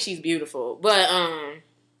 definitely. I think she's beautiful. But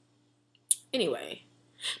anyway.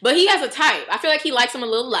 But he has a type. I feel like he likes him a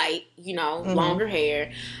little light, longer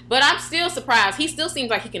hair. But I'm still surprised. He still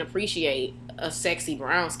seems like he can appreciate a sexy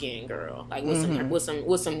brown skinned girl, like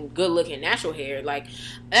with some good looking natural hair. Like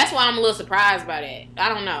that's why I'm a little surprised by that.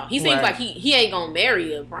 I don't know. He seems like he ain't gonna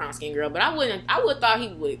marry a brown skinned girl, but I would thought he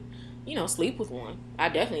would. Sleep with one. I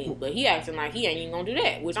definitely, but he acting like he ain't even gonna do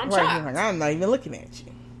that, which I'm shocked. Like, I'm not even looking at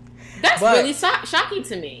you. That's really shocking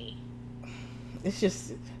to me. It's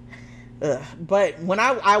just, but when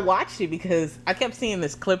I watched it because I kept seeing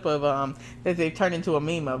this clip of that they turned into a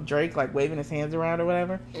meme of Drake like waving his hands around or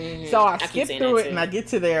whatever. Mm-hmm. So I skipped through it and I get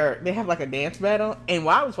to they have like a dance battle, and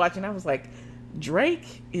while I was watching, I was like,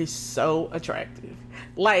 Drake is so attractive.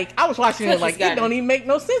 Like, I was watching it like, it don't even make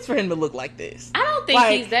no sense for him to look like this. I don't think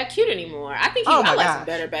he's that cute anymore. I think I liked him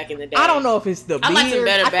better back in the day. I don't know if it's the beard. I liked him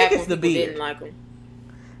better back when people didn't like him.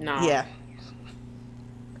 No. Yeah.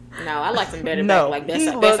 No, I liked him better back. Like,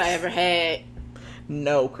 best I ever had.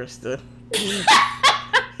 No, Krista.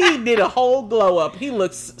 He did a whole glow up. He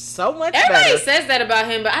looks so much better. Everybody says that about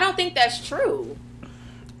him, but I don't think that's true.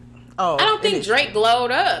 Oh, I don't think Drake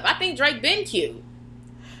glowed up. I think Drake been cute.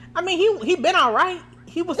 I mean, he been all right.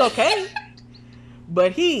 He was okay.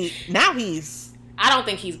 But he's... I don't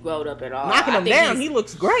think he's glowed up at all. Knocking him down, he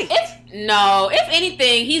looks great. If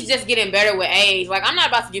anything, he's just getting better with age. Like, I'm not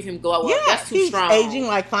about to give him glow up. That's too strong. He's aging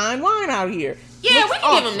like fine wine out here. Yeah, we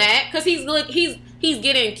can give him that. Because he's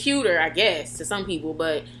getting cuter, I guess, to some people.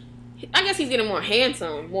 But I guess he's getting more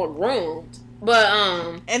handsome, more groomed. But,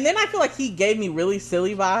 and then I feel like he gave me really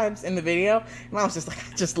silly vibes in the video. And I was just like,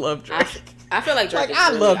 I just love Drake. I feel like Drake is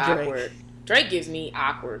really awkward. Drake gives me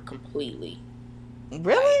awkward completely.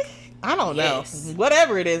 Really? I don't know.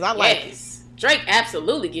 Whatever it is, I like it. Drake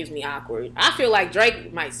absolutely gives me awkward. I feel like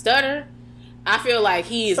Drake might stutter. I feel like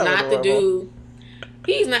he is not the dude.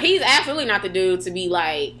 He's absolutely not the dude to be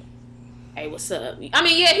like, hey, what's up? I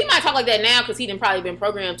mean, yeah, he might talk like that now because he done probably been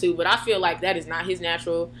programmed to, but I feel like that is not his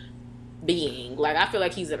natural being. Like, I feel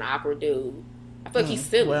like he's an awkward dude. I feel like he's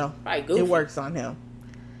silly. Well, probably goofy. It works on him.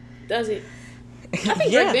 Does it? I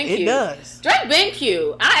think Drake been cute. It does. Drake been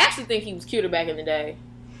cute. I actually think he was cuter back in the day.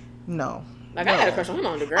 No. Like, I had a crush on him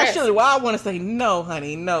on Degrassi. Actually, I want to say no,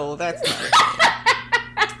 honey. No, that's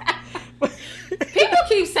not. People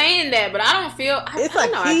keep saying that, but I don't feel... It's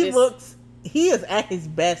like he is at his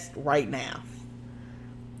best right now.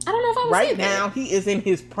 I don't know if I would right say that. now, he is in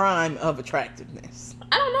his prime of attractiveness.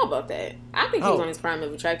 I don't know about that. I think he was on his prime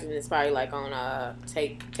of attractiveness, probably like on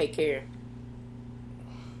Take Care.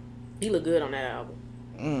 He looked good on that album.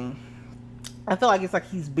 I feel like it's like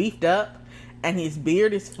he's beefed up and his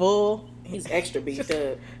beard is full. He's extra beefed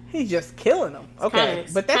up. He's just killing them. Okay,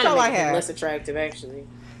 but that's all I have. Less attractive, actually.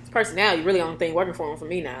 His personality really only thing working for him for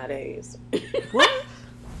me nowadays. What?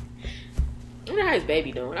 I wonder how his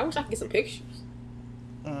baby doing. I wish I could get some pictures.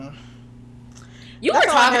 You That's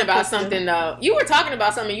were talking about something though. You were talking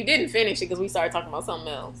about something. You didn't finish it because we started talking about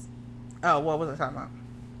something else. Oh, what was I talking about?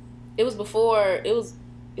 It was before. It was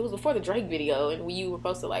before the Drake video, and you were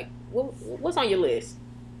supposed to like. What's on your list?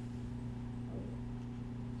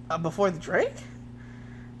 Before the Drake?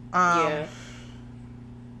 Yeah.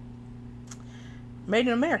 Made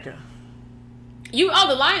in America. The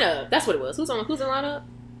lineup. That's what it was. Who's in the lineup?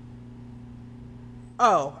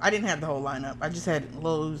 Oh, I didn't have the whole lineup. I just had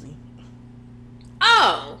Lil Uzi.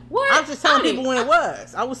 Oh, what? I was just telling people when it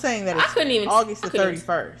was. I was saying that it's August the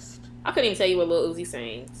 31st. I couldn't even tell you what Lil Uzi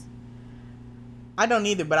sings. I don't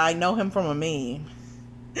either, but I know him from a meme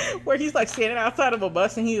where he's like standing outside of a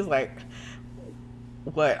bus and he's like,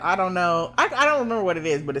 what? I don't know. I don't remember what it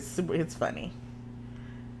is, but it's funny.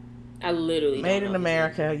 I literally Made in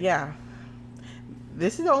America, yeah.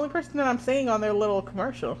 This is the only person that I'm seeing on their little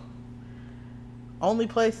commercial. Only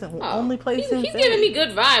place in He's giving me good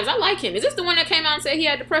vibes. I like him. Is this the one that came out and said he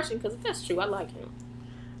had depression? Because if that's true, I like him.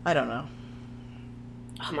 I don't know.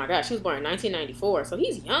 Oh my gosh, he was born in 1994, so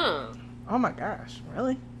he's young. Oh my gosh,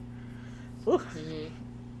 really?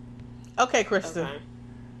 Okay, Krista. Okay.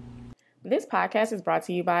 This podcast is brought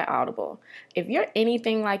to you by Audible. If you're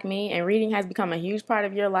anything like me and reading has become a huge part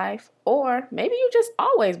of your life, or maybe you've just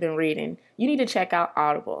always been reading, you need to check out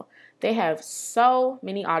Audible. They have so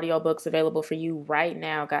many audiobooks available for you right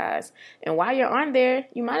now, guys. And while you're on there,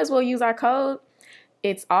 you might as well use our code.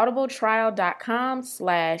 It's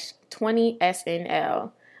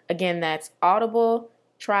audibletrial.com/20SNL. Again, that's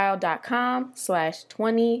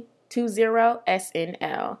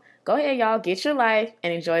audibletrial.com/20SNL. Go ahead, y'all. Get your life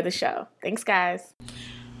and enjoy the show. Thanks, guys.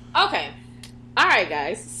 Okay. All right,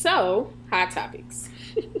 guys. So, hot topics.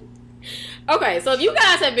 Okay, so if you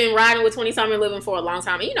guys have been riding with 20-something living for a long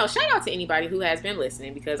time, and, shout out to anybody who has been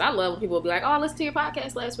listening, because I love when people will be like, oh, I listened to your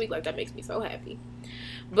podcast last week. Like, that makes me so happy.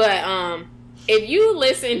 But if you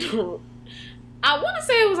listened, I want to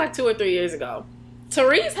say it was like 2 or 3 years ago,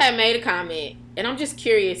 Therese had made a comment, and I'm just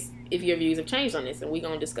curious if your views have changed on this, and we're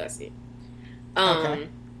going to discuss it. Okay.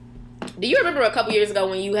 Do you remember a couple years ago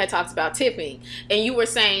when you had talked about tipping, and you were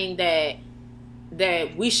saying that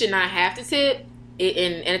we should not have to tip?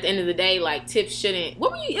 And at the end of the day, like, tips shouldn't.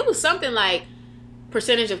 What were you? It was something like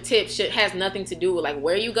percentage of tips has nothing to do with like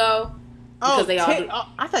where you go. Because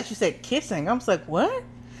I thought you said kissing. I was like, what?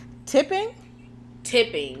 Tipping?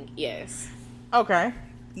 Tipping, yes. Okay.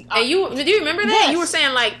 And do you remember that? Yes. You were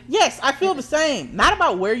saying like, yes, I feel the same. Not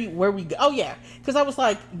about where we go. Oh yeah, because I was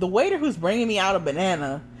like, the waiter who's bringing me out a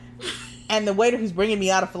banana, and the waiter who's bringing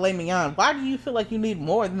me out a filet mignon. Why do you feel like you need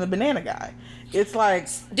more than the banana guy? It's like,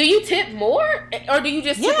 do you tip more, or do you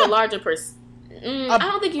just tip a larger percentage? I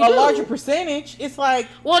don't think you do. A larger percentage. It's like,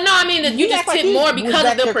 well, no, I mean, you just tip more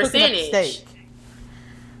because of the percentage.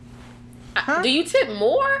 Huh? Do you tip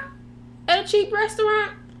more at a cheap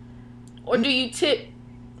restaurant, or do you tip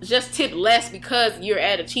less because you're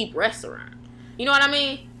at a cheap restaurant? You know what I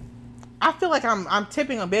mean? I feel like I'm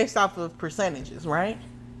tipping based off of percentages, right?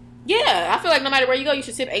 Yeah, I feel like no matter where you go, you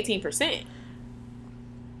should tip 18%.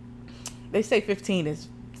 They say 15 is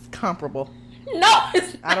comparable. No,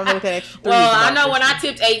 it's not. I don't know what that extra 3 Well, is I know 15. when I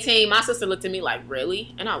tipped 18, my sister looked at me like,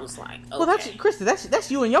 really? And I was like, okay. Well, Krista, that's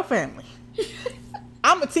you and your family.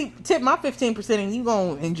 I'm going to tip my 15% and you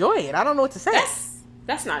going to enjoy it. I don't know what to say.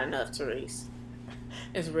 That's not enough, Therese.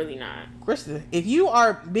 It's really not. Krista, if you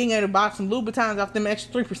are being able to buy some Louboutins off them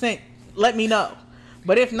extra 3%, let me know.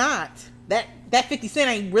 But if not, that 50 cent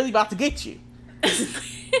ain't really about to get you.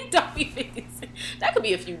 Don't be 50 cents. That could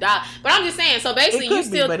be a few dollars. But I'm just saying, so basically you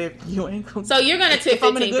still... but if you ain't gonna, so you're going to tip 15%.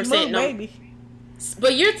 I'm in a good mood, maybe.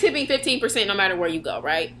 But you're tipping 15% no matter where you go,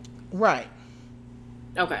 right? Right.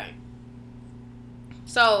 Okay.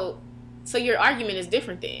 So your argument is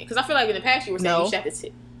different then. Because I feel like in the past you were saying you should have to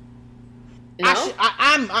tip. No?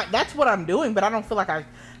 That's what I'm doing, but I don't feel like I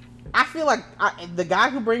feel like the guy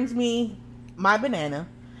who brings me my banana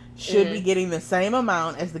should be getting the same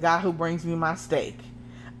amount as the guy who brings me my steak.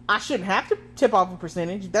 I shouldn't have to tip off a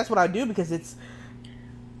percentage. That's what I do because it's,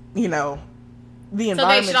 the environment so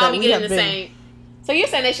they should all that be we getting have the been. same. So you're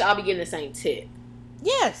saying they should all be getting the same tip?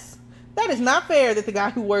 Yes. That is not fair that the guy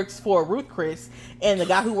who works for Ruth Chris and the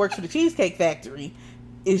guy who works for the Cheesecake Factory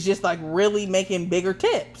is just like really making bigger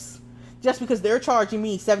tips. Just because they're charging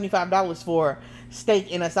me $75 for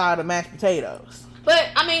steak and a side of mashed potatoes. But,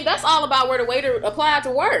 I mean, that's all about where the waiter applied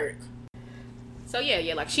to work. So,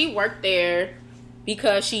 yeah, like, she worked there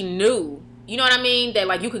because she knew, you know what I mean? That,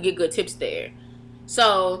 like, you could get good tips there.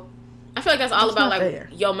 So, I feel like that's all about, like, fair.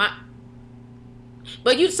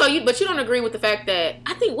 But you don't agree with the fact that,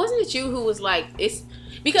 I think, wasn't it you who was like, it's,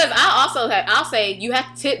 because I'll say you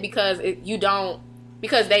have to tip because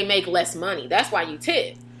because they make less money. That's why you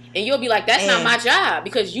tip. And you'll be like, that's not my job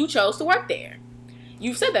because you chose to work there.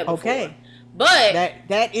 You've said that before. Okay. But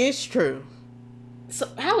that is true. So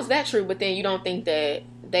how is that true? But then you don't think that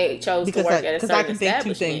they chose to work at a certain establishment? Because I can think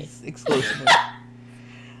two things exclusively.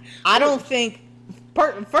 I don't think.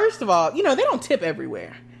 First of all, they don't tip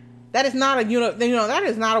everywhere. That is not that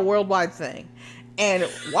is not a worldwide thing. And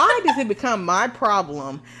why does it become my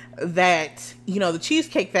problem that the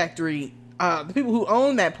Cheesecake Factory, the people who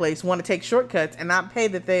own that place, want to take shortcuts and not pay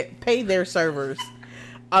their servers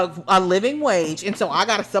a living wage, and so I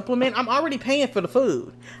got to supplement. I'm already paying for the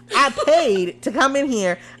food. I paid to come in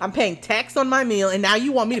here. I'm paying tax on my meal, and now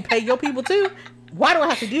you want me to pay your people too? Why do I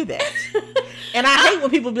have to do that? And I hate when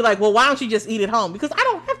people be like, well, why don't you just eat at home? Because I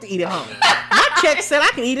don't have to eat at home. My check said I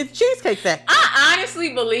can eat at the Cheesecake Factory. I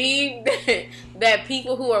honestly believe that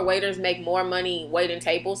people who are waiters make more money waiting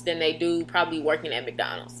tables than they do probably working at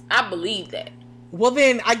McDonald's. I believe that. Well,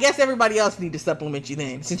 then I guess everybody else need to supplement you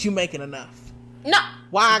then, since you're making enough. No,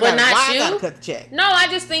 I gotta cut the check? No, I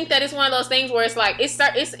just think that it's one of those things where it's like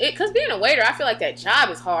because being a waiter, I feel like that job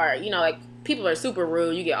is hard. Like people are super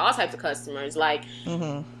rude. You get all types of customers. Like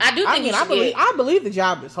I do think I believe the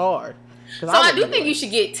job is hard. So I do think you should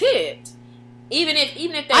get tipped, even if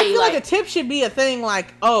they. I feel like a tip should be a thing.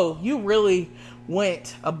 Like, oh, you really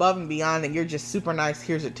went above and beyond and you're just super nice,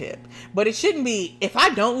 here's a tip. But it shouldn't be, if I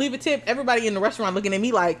don't leave a tip, everybody in the restaurant looking at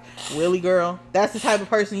me like, really, girl, that's the type of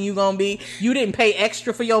person you gonna be? You didn't pay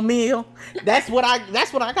extra for your meal? That's what I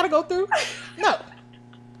gotta go through? No.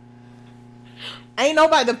 Ain't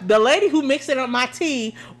nobody, the lady who mixed it up my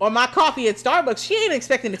tea or my coffee at Starbucks, she ain't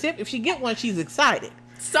expecting a tip. If she get one, she's excited.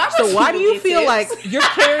 Starbucks, so why do you feel like you're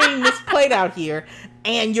carrying this plate out here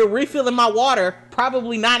and you're refilling my water,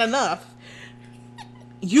 probably not enough?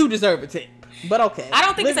 You deserve a tip. But okay. I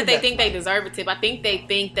don't think it's that they think they deserve a tip. I think they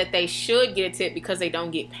think that they should get a tip because they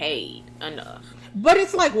don't get paid enough. But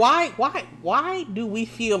it's like, why do we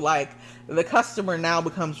feel like the customer now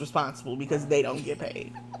becomes responsible because they don't get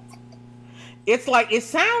paid? It's like, it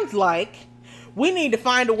sounds like we need to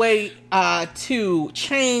find a way to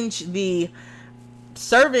change the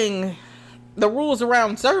rules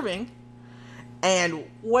around serving and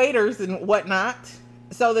waiters and whatnot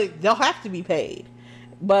so that they'll have to be paid.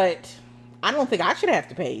 But I don't think I should have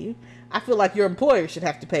to pay you. I feel like your employer should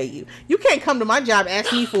have to pay you. You can't come to my job,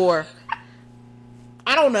 ask me for,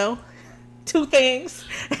 I don't know, 2 things.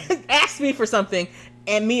 Ask me for something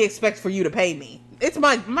and me expect for you to pay me. It's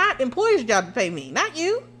my employer's job to pay me, not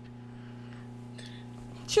you.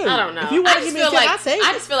 Shoot. I don't know. If you want to give me a tip, I'll take it.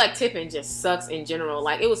 I just feel like tipping just sucks in general.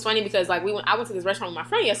 Like, it was funny because like I went to this restaurant with my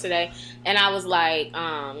friend yesterday, and I was like,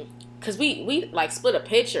 because we like split a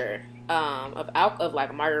pitcher of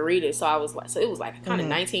like margaritas, so I was like, so it was like kind of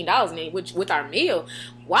 $19, which with our meal,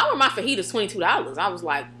 why were my fajitas $22? I was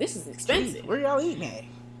like, this is expensive. Jeez, where y'all eating at?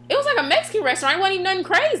 It was like a Mexican restaurant. It wasn't even nothing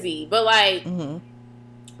crazy, but like.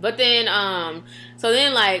 But then, so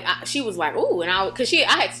then, like, she was like, ooh, and because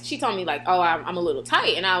she told me, like, oh, I'm a little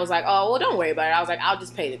tight. And I was like, oh, well, don't worry about it. I was like, I'll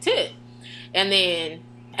just pay the tip. And then,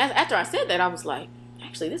 after I said that, I was like,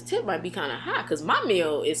 actually, this tip might be kind of high, because my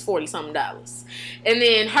meal is $40-something. And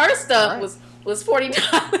then her stuff was $40.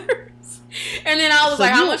 And then I was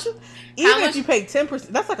like, how much? Even if you pay 10%,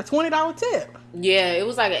 that's like a $20 tip. Yeah, it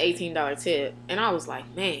was like an $18 tip. And I was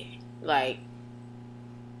like, man, like,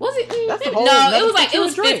 was it? No, it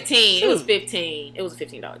was 15. It was 15. It was a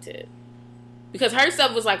 $15 tip. Because her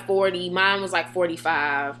stuff was like 40, mine was like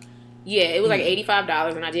 45. Yeah, it was like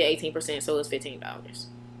 $85, and I did 18%, so it was $15.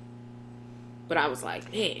 But I was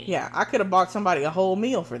like, man. Yeah, I could have bought somebody a whole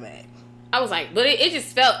meal for that. I was like, but it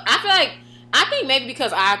just felt, I think maybe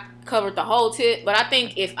because I covered the whole tip, but I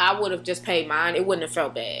think if I would have just paid mine, it wouldn't have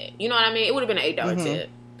felt bad. You know what I mean? It would have been an $8 tip.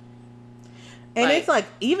 And it's like,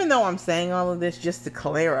 even though I'm saying all of this just to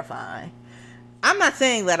clarify, I'm not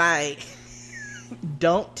saying that I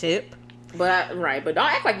don't tip. But don't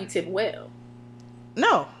act like you tip well.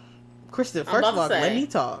 No, Kristen. First of all, let me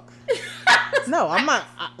talk. No, I'm not.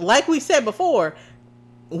 Like we said before,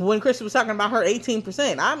 when Kristen was talking about her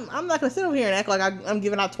 18%, I'm not gonna sit over here and act like I'm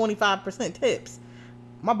giving out 25% tips.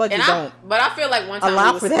 My budget don't. But I feel like one time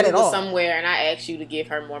allow for that at all. Somewhere, and I asked you to give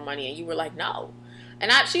her more money, and you were like, no.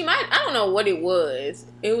 And I don't know what it was.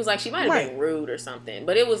 It was like she might have been rude or something.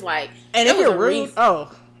 But it was like, and if you're rude, I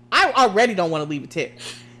already don't want to leave a tip.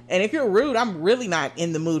 And if you're rude, I'm really not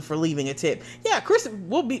in the mood for leaving a tip. Yeah, Chris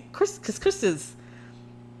because Chris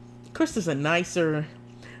is a nicer,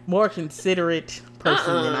 more considerate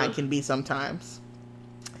person than I can be sometimes.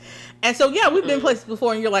 And so, yeah, we've been places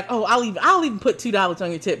before, and you're like, oh, I'll even put $2 on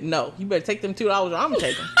your tip. No, you better take them $2 or I'm going to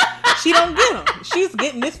take them. She don't get them. She's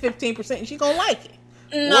getting this 15%, and she's going to like it.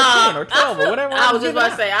 No, 10 or 12 or whatever. I was just about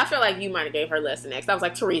to say, I feel like you might have gave her less than that. I was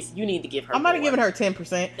like, Therese, you need to give her I might have given her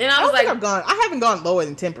 10%. And I was like, I haven't gone lower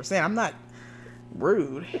than 10%. I'm not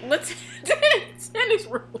rude. But 10 is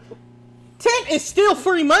rude. 10 is still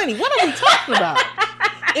free money. What are we talking about?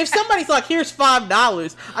 If somebody's like, here's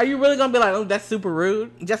 $5, are you really gonna be like, oh, that's super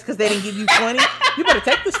rude, just because they didn't give you 20? You better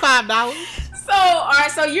take this $5. So, all right,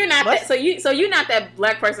 so you're not that. So you're not that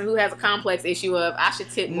black person who has a complex issue of I should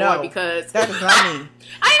tip more because that is not me.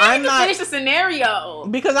 I didn't even finish the scenario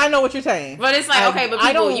because I know what you're saying. But it's like okay, but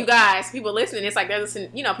people listening, it's like there's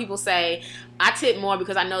people say I tip more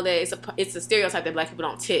because I know that it's a stereotype that black people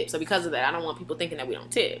don't tip. So because of that, I don't want people thinking that we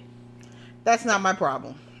don't tip. That's not my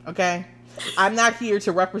problem. Okay. I'm not here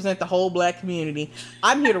to represent the whole black community.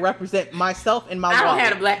 I'm here to represent myself and my wallet. I don't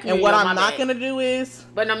have a black community. And what I'm not going to do is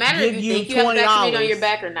but no matter if you think you have a black community on your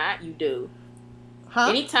back or not, you do. Huh?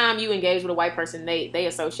 Anytime you engage with a white person, they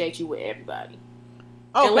associate you with everybody.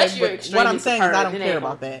 Okay, unless you're what I'm saying is I don't care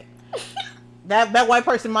about that. That white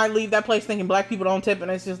person might leave that place thinking black people don't tip, and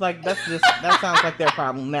it's just like that sounds like their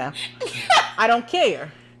problem now. I don't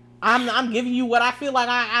care. I'm giving you what I feel like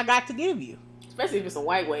I got to give you. Especially if it's a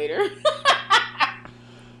white waiter.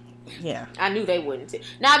 Yeah. I knew they wouldn't tip.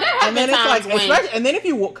 Now, there have been times when... And then if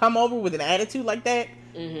you come over with an attitude like that,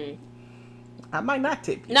 I might not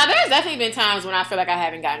tip you. Now, there's definitely been times when I feel like I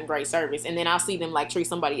haven't gotten great service, and then I'll see them, like, treat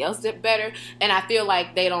somebody else better, and I feel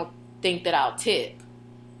like they don't think that I'll tip.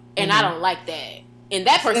 And I don't like that. And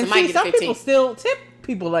that person might get 15. Some people still tip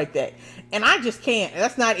people like that. And I just can't.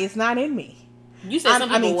 It's not in me. You said some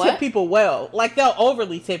people tip people well. Like, they'll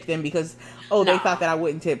overly tip them because... they thought that I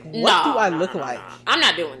wouldn't tip. What do I look like? No. I'm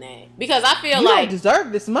not doing that because I feel you don't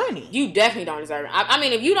deserve this money. You definitely don't deserve it. I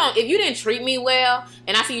mean, if you didn't treat me well,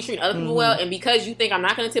 and I see you treating other people well, and because you think I'm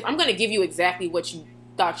not going to tip, I'm going to give you exactly what you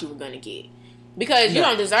thought you were going to get because you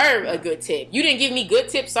don't deserve a good tip. You didn't give me good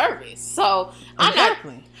tip service, so I'm not.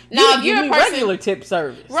 Now, if you're a person, regular tip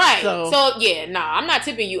service, right? So yeah, I'm not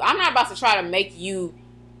tipping you. I'm not about to try to make you.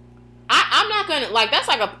 I'm not going to, like, that's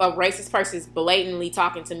like a racist person's blatantly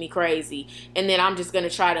talking to me crazy, and then I'm just going to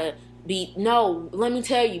try to no, let me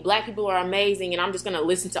tell you, black people are amazing, and I'm just going to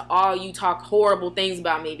listen to all you talk horrible things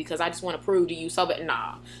about me because I just want to prove to you so, but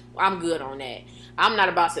nah, I'm good on that. I'm not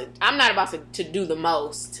about to do the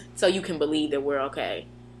most so you can believe that we're okay.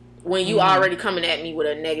 When you already coming at me with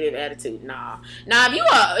a negative attitude, nah. Now,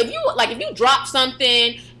 if you drop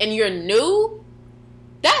something and you're new,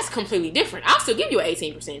 that's completely different. I'll still give you an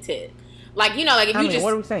 18% tip. Like, like if you just...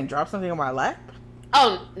 What are we saying? Drop something on my lap?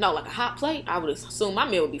 Oh, no, like a hot plate? I would assume my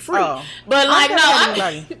meal would be free. Oh. But, like, no, I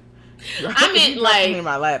meant, like... something in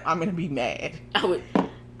my lap, I'm going to be mad.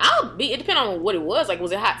 It depends on what it was. Like,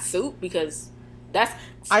 was it hot soup? Because that's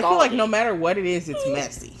scalding. I feel like no matter what it is, it's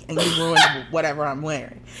messy. And you ruin whatever I'm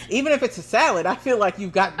wearing. Even if it's a salad, I feel like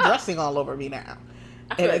you've got dressing all over me now.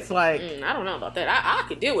 And it's like... I don't know about that. I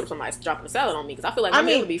could deal with somebody dropping a salad on me because I feel like my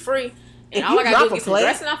meal would be free. And all I gotta do is get some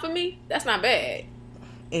dressing off of me. That's not bad.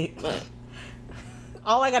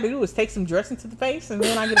 All I gotta do is take some dressing to the face and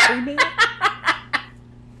then I get a free meal.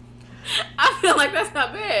 I feel like that's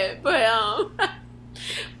not bad. But,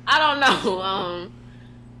 I don't know.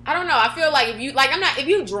 I feel like if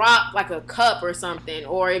you drop like a cup or something,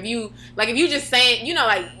 or if you just saying,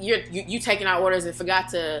 like you taking out orders and forgot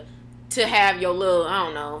to have your little, I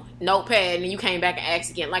don't know, notepad, and then you came back and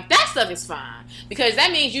asked again. Like, that stuff is fine. Because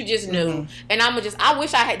that means you just knew. And I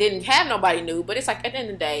wish I didn't have nobody new. But it's like, at the end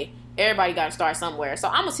of the day, everybody got to start somewhere. So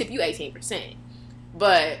I'm going to tip you 18%.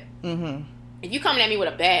 But if you coming at me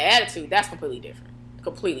with a bad attitude, that's completely different.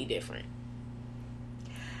 Completely different.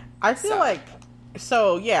 I feel like,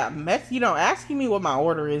 asking me what my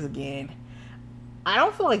order is again, I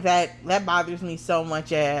don't feel like that bothers me so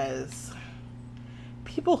much as...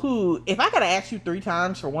 people who, if I gotta ask you 3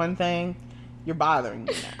 times for one thing, you're bothering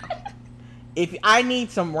me now. If I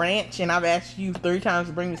need some ranch and I've asked you 3 times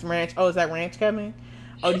to bring me some ranch, oh, is that ranch coming?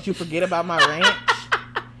 Oh, did you forget about my ranch?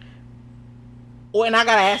 Or and I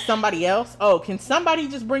gotta ask somebody else. Oh, can somebody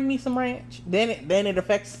just bring me some ranch? Then it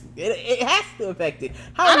affects. It has to affect it.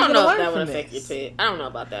 How I are you don't gonna know if learn that would from affect your this? pet. I don't know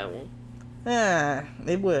about that one.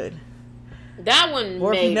 It would. That one,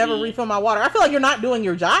 Or if you never refill my water, I feel like you're not doing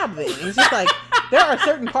your job. Then it's just like there are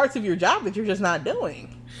certain parts of your job that you're just not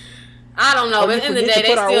doing. I don't know, Or but you in the forget day, to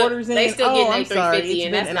put our orders in. they still getting I'm their sorry, $3.50, it's and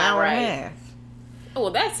been that's an not hour right. and a half. Oh,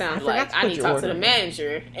 well, that sounds like I need to talk to the in.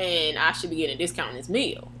 manager, and I should be getting a discount on this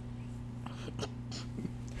meal.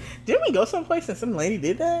 Didn't we go someplace and some lady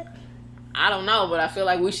did that? I don't know, but I feel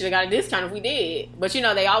like we should have got a discount if we did. But you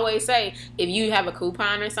know, they always say if you have a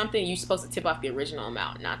coupon or something, you're supposed to tip off the original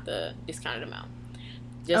amount, not the discounted amount.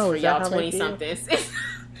 Just for y'all 20-somethings.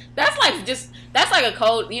 That's like a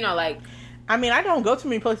code, you know, like. I mean, I don't go to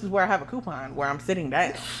many places where I have a coupon where I'm sitting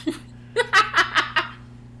down.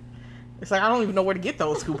 It's like I don't even know where to get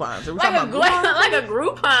those coupons. Are we like talking about like a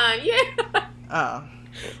Groupon, yeah. Oh.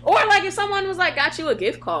 Or like if someone was like got you a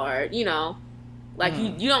gift card, you know, like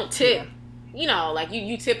you don't tip, you know, like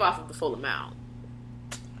you tip off of the full amount,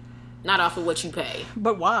 not off of what you pay.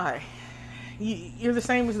 But why? You're the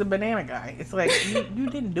same as the banana guy. It's like you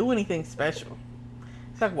didn't do anything special.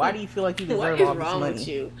 It's like, why do you feel like you deserve all this money? What is wrong with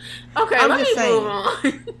you? Okay, I'm let just me saying. move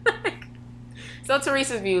on. So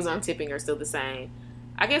Teresa's views on tipping are still the same.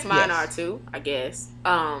 I guess mine are too. I guess.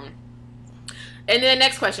 And then the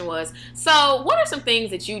next question was, so what are some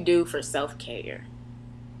things that you do for self-care?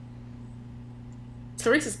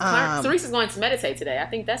 Teresa's going to meditate today. I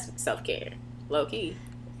think that's self-care. Low key.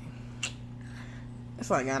 It's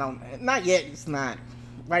like not yet. It's not.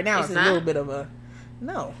 Right now, it's a little bit of a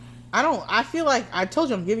no. I feel like I told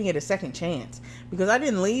you I'm giving it a second chance because I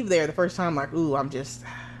didn't leave there the first time like, ooh, I'm just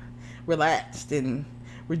relaxed and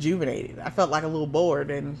rejuvenated. I felt like a little bored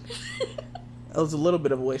and it was a little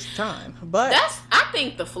bit of a waste of time. But I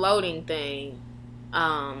think the floating thing,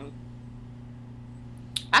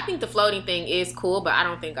 is cool, but I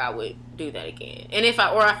don't think I would do that again. And if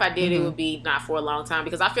I did, it would be not for a long time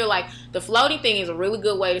because I feel like the floating thing is a really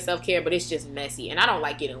good way to self-care, but it's just messy and I don't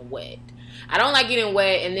like getting wet.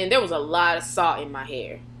 And then there was a lot of salt in my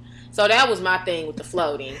hair. So that was my thing with the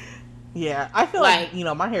floating. Yeah, I feel like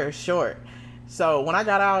my hair is short. So when I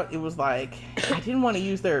got out, it was like, I didn't want to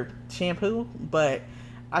use their shampoo, but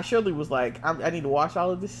I surely was like, I need to wash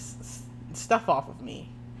all of this stuff off of me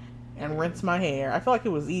and rinse my hair. I feel like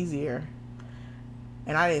it was easier.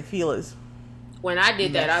 And I didn't feel as when I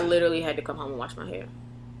did messy. that, I literally had to come home and wash my hair.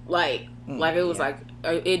 Like it was like,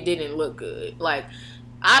 it didn't look good. Like,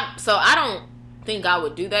 I don't think I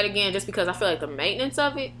would do that again just because I feel like the maintenance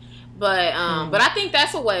of it. But but I think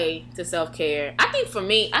that's a way to self-care. I think for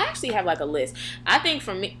me, I actually have like a list. I think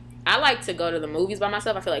for me, I like to go to the movies by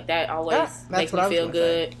myself. I feel like that always makes me feel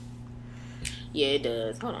good. Yeah, it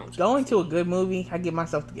does. Hold on. Going to a good movie, I get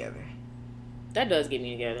myself together. That does get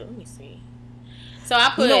me together. Let me see. So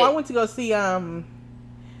I I went to go see that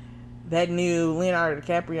new Leonardo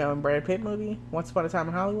DiCaprio and Brad Pitt movie, Once Upon a Time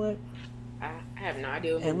in Hollywood. I have no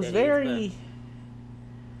idea what it was it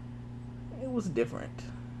was different.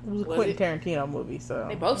 It was a Quentin Tarantino movie, so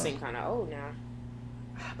they both seem kind of old now.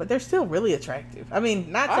 But they're still really attractive. I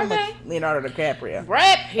mean, not so much Leonardo DiCaprio.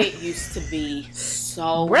 Brad Pitt used to be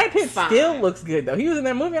so Brad Pitt fine. Still looks good though. He was in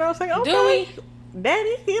that movie and I was like, okay,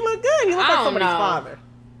 Daddy, he looked good. He looked like somebody's father.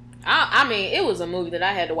 I mean, it was a movie that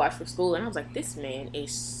I had to watch for school, and I was like, this man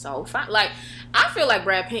is so fine. Like, I feel like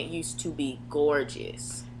Brad Pitt used to be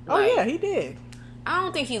gorgeous. Oh yeah, he did. I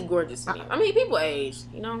don't think he's gorgeous anymore. I mean, people age,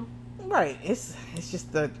 you know. Right. It's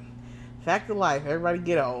just the fact of life. Everybody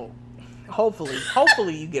get old.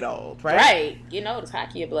 Hopefully you get old, right? Right. You know, it's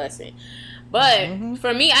hockey a blessing. But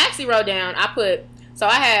for me, I actually wrote down, I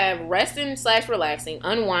have resting/relaxing,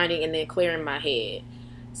 unwinding, and then clearing my head.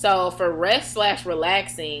 So for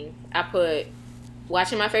rest/relaxing, I put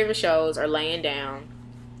watching my favorite shows or laying down.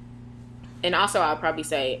 And also I'll probably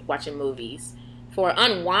say watching movies. For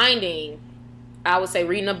unwinding, I would say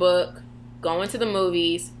reading a book, going to the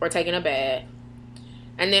movies, or taking a bath.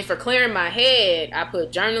 And then for clearing my head, I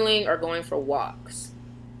put journaling or going for walks.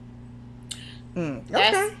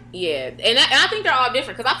 Okay. Yeah. And I think they're all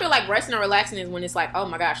different because I feel like resting and relaxing is when it's like, oh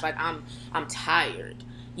my gosh, like I'm tired,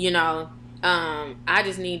 you know? I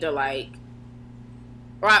just need to like,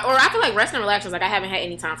 or I feel like resting and relaxing is like I haven't had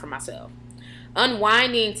any time for myself.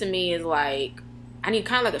 Unwinding to me is like, I need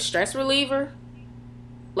kind of like a stress reliever.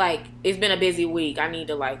 Like, it's been a busy week. I need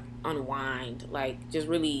to like unwind, like just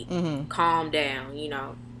really calm down, you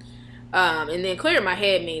know. And then clearing my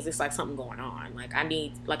head means it's like something going on. Like I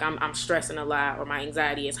need, like I'm stressing a lot or my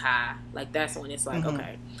anxiety is high. Like that's when it's like,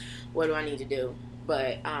 okay, what do I need to do?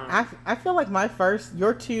 But I feel like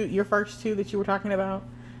your first two that you were talking about,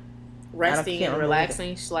 resting and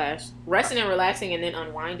relaxing and then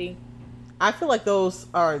unwinding. I feel like those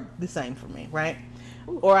are the same for me, right?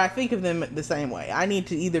 Ooh. Or I think of them the same way. I need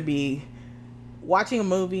to either be watching a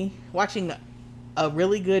movie, watching a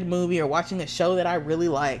really good movie, or watching a show that I really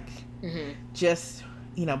like, just,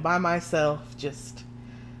 by myself, just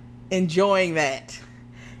enjoying that.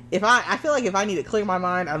 I feel like if I need to clear my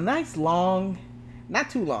mind, a nice long, not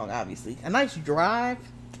too long, obviously, a nice drive,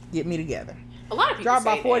 get me together. A lot of people drive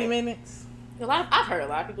say about 40 that. minutes. I've heard a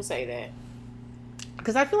lot of people say that.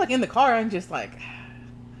 Because I feel like in the car, I'm just like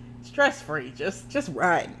stress-free, just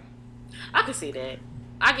riding. I can see that.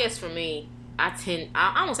 I guess for me,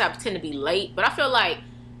 I almost have to tend to be late, but I feel like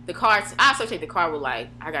I associate the car with like,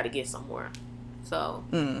 I got to get somewhere. So,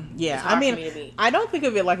 yeah. I mean, I don't think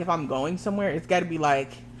of it like if I'm going somewhere, it's got to be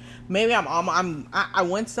like, maybe I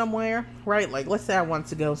went somewhere, right? Like, let's say I want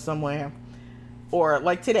to go somewhere. Or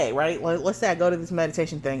like today, right? Let's say I go to this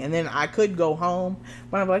meditation thing, and then I could go home,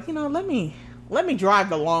 but I'm like, let me drive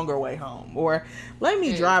the longer way home, or let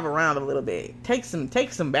me drive around a little bit, take some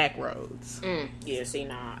back roads. Yeah, see,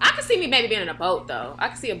 nah, I can see me maybe being in a boat though. I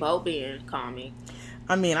can see a boat being calming.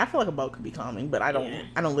 I mean, I feel like a boat could be calming, but I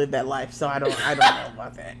don't live that life, so I don't know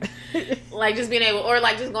about that. Like just being able, or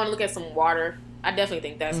like just going to look at some water. I definitely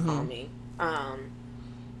think that's calming. I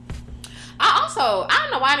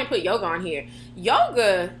don't know why I didn't put yoga on here.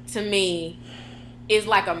 Yoga, to me, is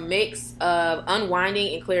like a mix of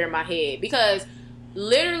unwinding and clearing my head. Because,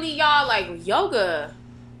 literally, y'all, like, yoga,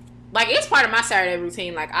 like, it's part of my Saturday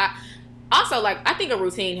routine. Like, I think a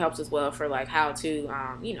routine helps as well for, like, how to,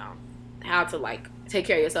 how to, like, take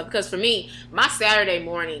care of yourself. Because, for me, my Saturday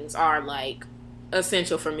mornings are, like,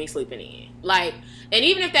 essential for me sleeping in. Like, and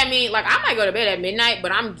even if that means, like, I might go to bed at midnight,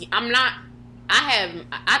 but I'm not...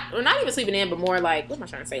 I'm not even sleeping in, but more like, what am I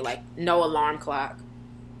trying to say? Like, no alarm clock.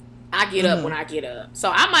 I get up when I get up. So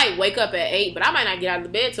I might wake up at 8, but I might not get out of the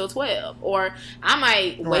bed till 12. Or I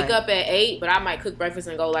might wake up at 8, but I might cook breakfast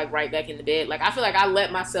and go, like, right back in the bed. Like, I feel like I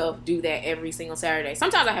let myself do that every single Saturday.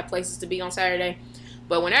 Sometimes I have places to be on Saturday.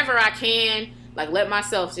 But whenever I can, like, let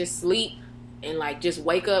myself just sleep and, like, just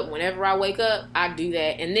wake up. Whenever I wake up, I do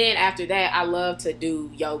that. And then after that, I love to do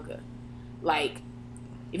yoga. Like...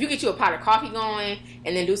 If you get you a pot of coffee going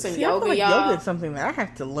and then do some yoga, I feel like y'all. Yoga is something that I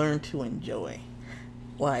have to learn to enjoy.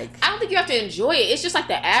 Like, I don't think you have to enjoy it. It's just like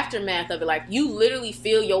the aftermath of it. Like, you literally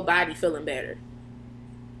feel your body feeling better.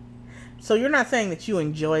 So you're not saying that you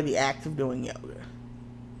enjoy the act of doing yoga?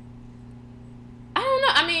 I don't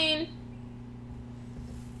know. I mean...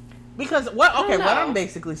 Because, what I'm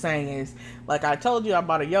basically saying is, like, I told you I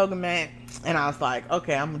bought a yoga mat, and I was like,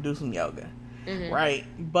 okay, I'm going to do some yoga. Right?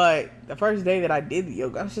 But the first day that I did the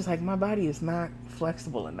yoga, I was just like, my body is not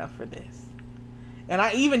flexible enough for this. And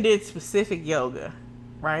I even did specific yoga,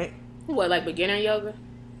 right? What, like beginner yoga?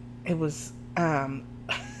 It was, the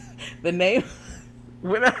name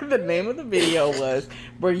of the video was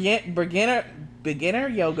beginner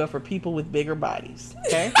yoga for people with bigger bodies.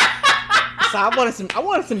 Okay? So I wanted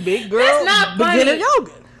some big girl beginner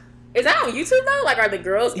yoga. Is that on YouTube though? Like, are the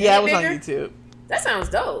girls it was bigger? On YouTube. That sounds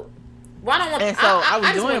dope. Well, I don't want. And so I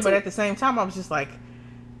was doing it, but at the same time, I was just like,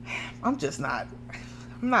 I'm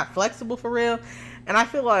not flexible for real. And I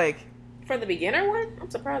feel like for the beginner one,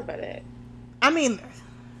 I'm surprised by that. I mean,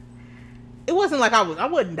 it wasn't like I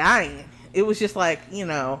wasn't dying. It was just like,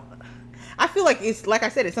 I feel like it's, like I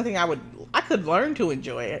said, it's something I could learn to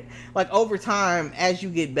enjoy it. Like, over time, as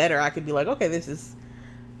you get better, I could be like, okay, I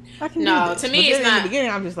can do this. To me, it's not. In the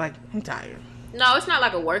beginning, I'm just like, I'm tired. No, it's not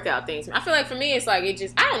like a workout thing. I feel like for me, it's like,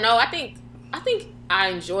 I don't know. I think I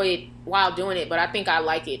enjoy it while doing it, but I think I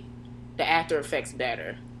like it, the after effects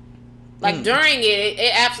better. Like during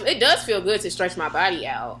it does feel good to stretch my body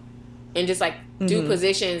out and just like do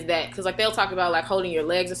positions that, because like they'll talk about like holding your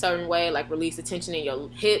legs a certain way, like release the tension in your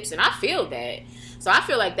hips, and I feel that. So I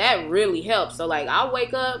feel like that really helps. So like I'll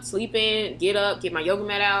wake up, sleep in, get up, get my yoga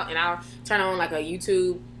mat out, and I'll turn on like a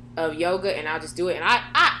YouTube of yoga and I'll just do it, and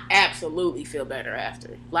I absolutely feel better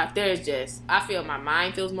after. Like I feel my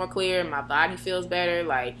mind feels more clear, my body feels better.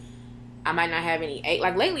 Like I might not have any ache.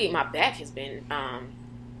 Like lately my back has been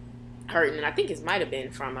hurting, and I think it might have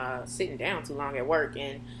been from sitting down too long at work,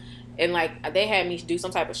 and like they had me do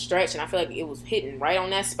some type of stretch, and I feel like it was hitting right on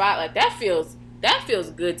that spot. Like that feels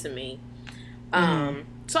good to me. So I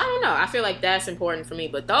don't know, I feel like that's important for me,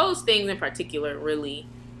 but those things in particular really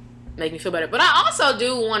make me feel better. But I also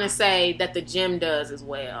do want to say that the gym does as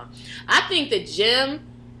well. I think the gym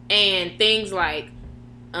And things like,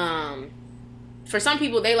 for some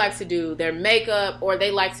people, they like to do their makeup, or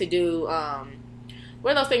they like to do,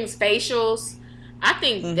 what are those things, facials. I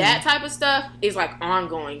think that type of stuff is like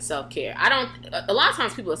ongoing self-care. A lot of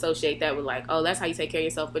times people associate that with like, oh, that's how you take care of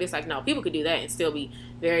yourself. But it's like, no, people could do that and still be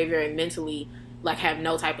very, very mentally, like, have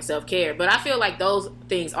no type of self-care. But I feel like those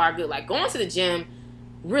things are good. Like, going to the gym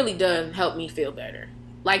really does help me feel better.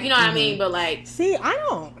 Like, you know what I mean? But like, see,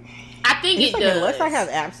 I think it does. Unless I have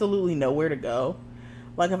absolutely nowhere to go.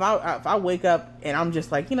 Like, if I wake up and I'm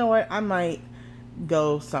just like, you know what, I might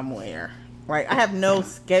go somewhere. Right? I have no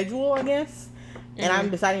schedule, I guess. And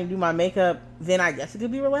I'm deciding to do my makeup, then I guess it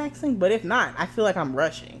could be relaxing. But if not, I feel like I'm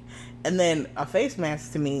rushing. And then a face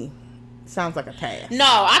mask to me sounds like a task. No,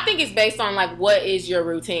 I think it's based on, like, what is your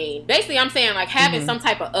routine. Basically, I'm saying, like, having some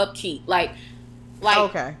type of upkeep. Like,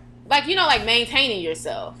 okay. Like, you know, like, maintaining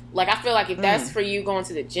yourself. Like, I feel like if that's for you going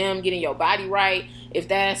to the gym, getting your body right, if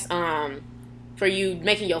that's for you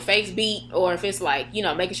making your face beat, or if it's, like, you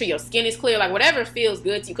know, making sure your skin is clear, like, whatever feels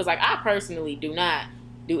good to you. Because, like, I personally do not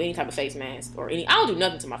do any type of face mask I don't do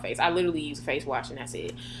nothing to my face. I literally use a face wash and that's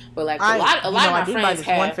it. But like a lot of my friends buy this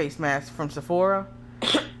one face mask from Sephora,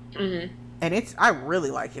 and I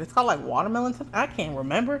really like it. It's called like watermelon something. I can't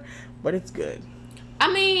remember, but it's good.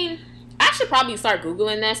 I mean, I should probably start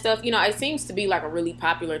Googling that stuff. You know, it seems to be like a really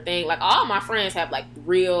popular thing. Like, all my friends have like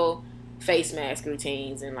real face mask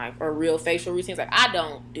routines and like, or real facial routines. Like, I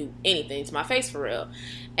don't do anything to my face for real.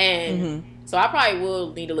 And so I probably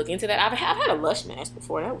will need to look into that. I've had a Lush mask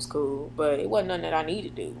before. That was cool, but it wasn't nothing that I need to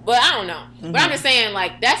do. But I don't know. But I'm just saying,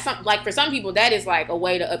 like, that's like, for some people, that is like a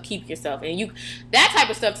way to upkeep yourself. And that type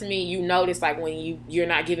of stuff, to me, you notice like when you're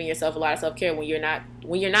not giving yourself a lot of self-care, when you're not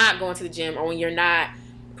going to the gym, or when you're not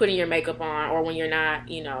putting your makeup on, or when you're not,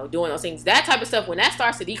 you know, doing those things. That type of stuff, when that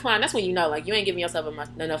starts to decline, that's when you know, like, you ain't giving yourself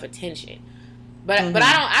enough attention. But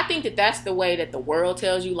I think that that's the way that the world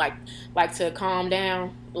tells you, like to calm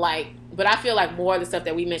down. Like, but I feel like more of the stuff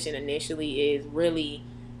that we mentioned initially is really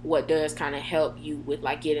what does kind of help you with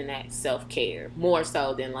like getting that self-care, more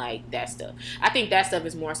so than like that stuff. I think that stuff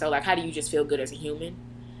is more so like, how do you just feel good as a human?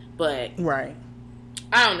 But right,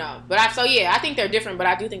 I don't know. But I think they're different, but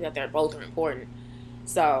I do think that they're both are important.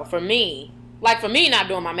 So for me, not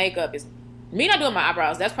doing my makeup is me not doing my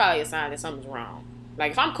eyebrows. That's probably a sign that something's wrong.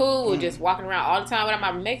 Like, if I'm cool with just walking around all the time without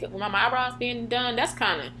my makeup, with my eyebrows being done, that's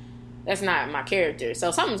not my character.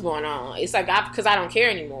 So something's going on. It's like, because I don't care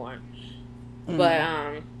anymore.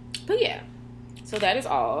 But yeah. So that is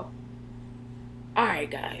all. All right,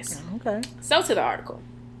 guys. Okay. So to the article.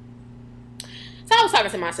 So I was talking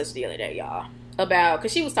to my sister the other day, y'all, about,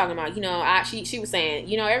 because she was talking about, you know, she was saying,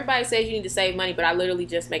 you know, everybody says you need to save money, but I literally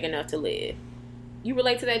just make enough to live. You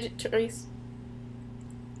relate to that, Therese?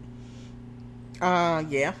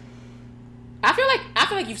 Yeah. I feel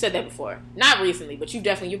like you've said that before. Not recently, but you'd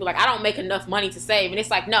be like, I don't make enough money to save. And it's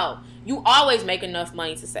like, no, you always make enough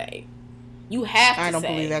money to save. You have to I don't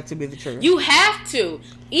save. believe that to be the truth. You have to.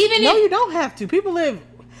 No, you don't have to. People live...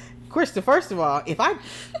 Krista, first of all, it's like,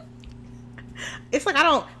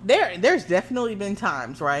 there's definitely been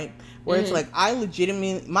times, right, where it's like, I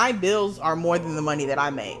legitimately... My bills are more than the money that I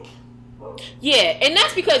make. Yeah, and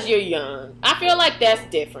that's because you're young. I feel like that's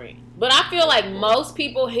different. But I feel like most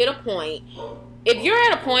people hit a point. If you're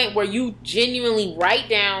at a point where you genuinely write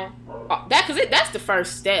down that, because that's the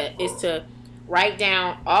first step, is to write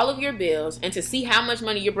down all of your bills and to see how much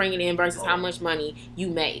money you're bringing in versus how much money you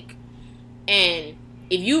make. And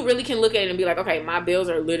if you really can look at it and be like, okay, my bills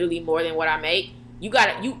are literally more than what I make, you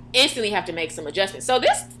instantly have to make some adjustments. So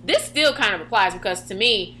this still kind of applies, because to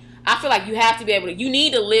me, I feel like you have to be able to, you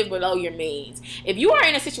need to live below your means. If you are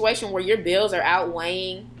in a situation where your bills are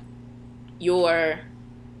outweighing your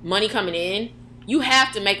money coming in, you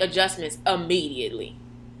have to make adjustments immediately.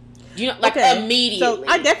 You know, like, immediately. So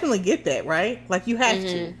I definitely get that, right? Like, you have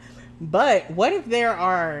to. But what if there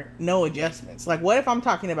are no adjustments? Like, what if I'm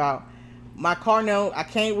talking about my car note, I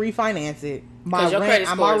can't refinance it. My rent,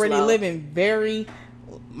 I'm already living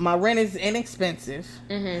my rent is inexpensive.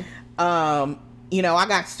 You know, I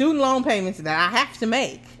got student loan payments that I have to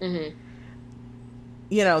make.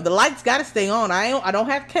 You know, the lights got to stay on. I don't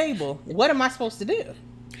have cable. What am I supposed to do?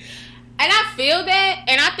 And I feel that,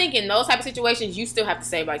 and I think in those type of situations, you still have to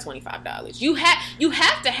save like $25. You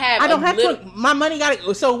have to have. I don't have to. My money got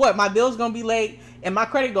to. So what? My bill's gonna be late, and my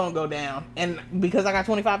credit gonna go down, and because I got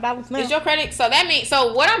 $25 now. Is your credit? So that means.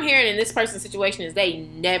 So what I'm hearing in this person's situation is they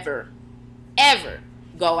never, ever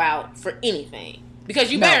go out for anything,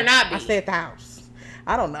 because you better not be. I stay at the house.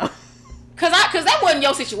 I don't know. Cause that wasn't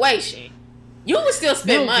your situation. You would still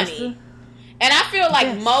spend money. And I feel like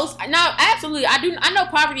absolutely, I know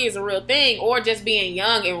poverty is a real thing, or just being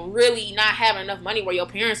young and really not having enough money where your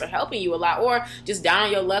parents are helping you a lot, or just down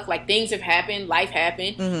on your luck, like things have happened, life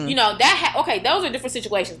happened. You know, okay, those are different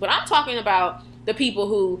situations. But I'm talking about the people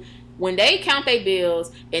who, when they count their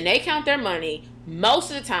bills and they count their money,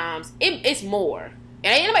 most of the times it's more.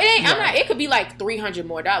 And it could be like $300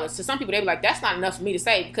 more. To some people, they be like, that's not enough for me to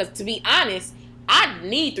save. Because to be honest, I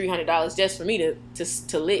need $300 just for me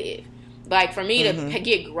to live. Like, for me to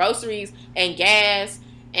get groceries and gas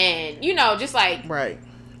and, you know, just like... Right.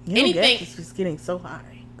 Anything. Gas is just getting so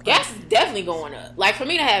high. Gas is definitely going up. Like, for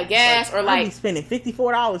me to have gas or like... I'd be spending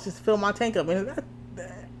 $54 just to fill my tank up. And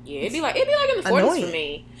yeah, it'd be like in the 40s for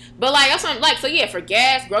me. But like, that's what I'm like. So yeah, for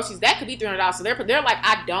gas, groceries, that could be $300. So they're like,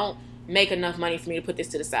 I don't make enough money for me to put this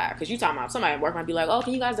to the side. Because you talking about somebody at work might be like, oh,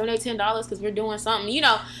 can you guys donate $10 because we're doing something, you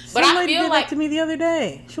know? But I feel like that to me the other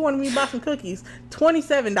day. She wanted me to buy some cookies,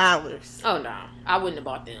 $27. Oh no, I wouldn't have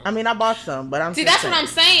bought them. I mean, I bought some, but I'm see. That's what I'm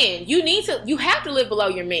saying. You have to live below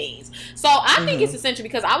your means. So I think it's essential,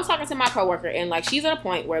 because I was talking to my coworker and like she's at a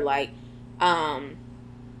point where like,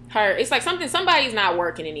 it's like somebody's not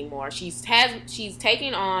working anymore. She's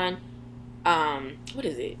taking on, what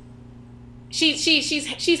is it?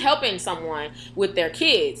 She's helping someone with their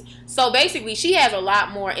kids. So basically, she has a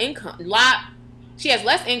lot more income. She has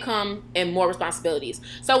less income and more responsibilities.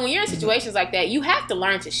 So when you're in situations like that, you have to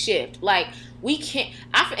learn to shift. Like, we can't.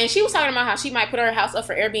 And she was talking about how she might put her house up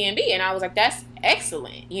for Airbnb, and I was like, that's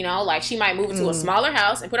excellent. You know, like she might move into a smaller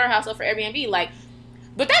house and put her house up for Airbnb. Like,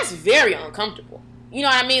 but that's very uncomfortable. You know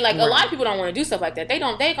what I mean? Like, a lot of people don't want to do stuff like that. They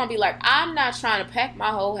gonna be like, I'm not trying to pack my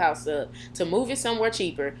whole house up to move it somewhere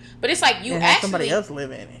cheaper. But it's like, you actually somebody else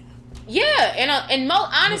live in it. Yeah,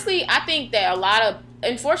 honestly, I think that a lot of,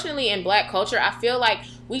 unfortunately, in Black culture, I feel like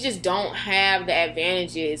we just don't have the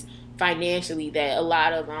advantages financially that a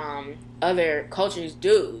lot of other cultures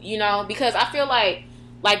do. You know, because I feel like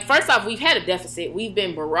first off, we've had a deficit, we've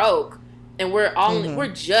been Baroque, and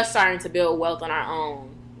we're just starting to build wealth on our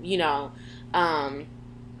own. You know.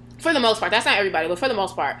 For the most part, that's not everybody, but for the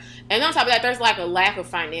most part. And on top of that, there's like a lack of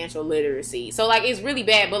financial literacy. So like, it's really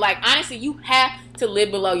bad. But like, honestly, you have to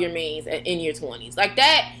live below your means in your 20s. Like,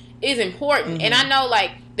 that is important. And I know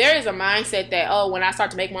like there is a mindset that, oh, when I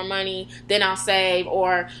start to make more money, then I'll save,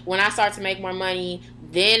 or when I start to make more money,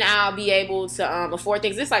 then I'll be able to afford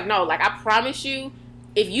things. It's like, no, like, I promise you,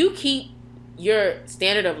 if you keep your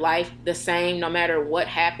standard of life the same no matter what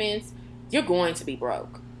happens, you're going to be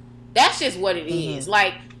broke. That's just what it is.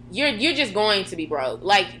 Like, you're just going to be broke.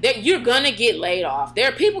 Like, you're gonna get laid off. There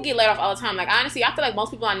are people get laid off all the time. Like, honestly, I feel like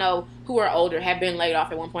most people I know who are older have been laid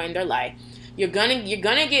off at one point in their life. You're gonna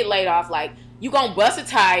get laid off. Like, you gonna bust a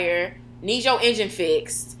tire, need your engine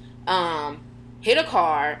fixed, hit a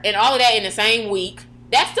car, and all of that in the same week.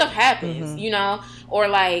 That stuff happens, you know? Or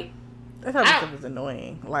like, that type of stuff is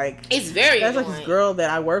annoying. Like, it's very annoying. Like this girl that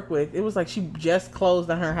I work with. It was like she just closed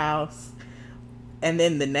on her house. And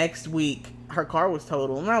then the next week, her car was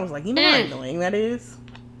totaled. And I was like, you know how annoying that is?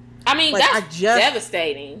 I mean, like, that's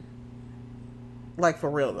devastating. Like,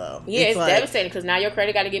 for real, though. Yeah, it's like, devastating, because now your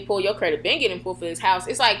credit got to get pulled. Your credit been getting pulled for this house.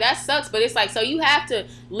 It's like, that sucks. But it's like, so you have to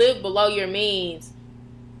live below your means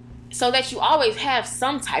so that you always have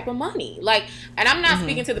some type of money. Like, and I'm not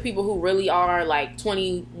speaking to the people who really are like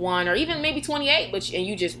 21 or even maybe 28, and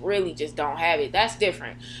you just really just don't have it. That's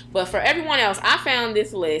different. But for everyone else, I found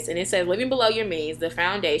this list, and it says living below your means, the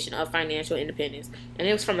foundation of financial independence. And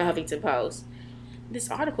it was from the Huffington Post. This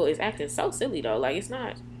article is acting so silly though. Like, it's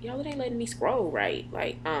not, it ain't letting me scroll right.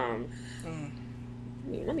 Like, let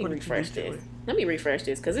me refresh this. Let me refresh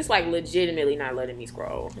this, because it's like legitimately not letting me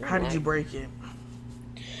scroll. How did you break it?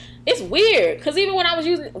 It's weird, because even when I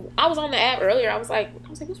was on the app earlier, I was like,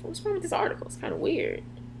 what's wrong with this article? It's kind of weird.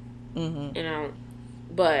 You know,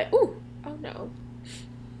 but, oh no.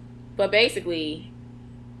 But basically,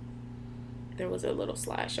 there was a little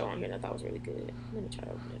slideshow on here that I thought was really good. Let me try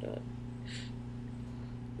to open it up.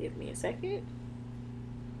 Give me a second.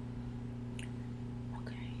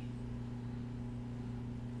 Okay.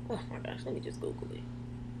 Oh my gosh, let me just Google it.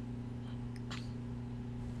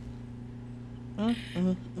 I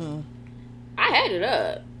had it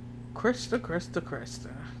up. Krista.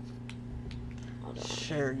 Hold on.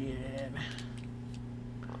 Sure you did.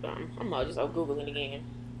 Hold on. I'm just Googling again.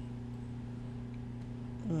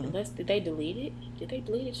 Did they delete it? Did they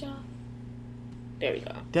delete it, y'all? There we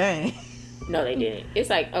go. Dang. No, they didn't. It's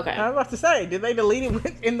like, okay. I was about to say, did they delete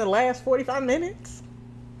it in the last 45 minutes?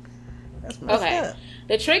 That's messed up.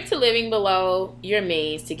 The trick to living below your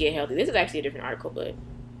means to get healthy. This is actually a different article, but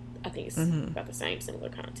I think it's about the same similar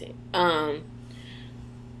content. But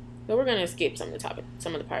we're gonna skip some of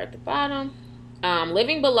the part at the bottom.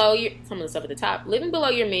 Living below some of the stuff at the top. Living below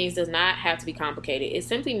your means does not have to be complicated. It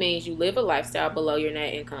simply means you live a lifestyle below your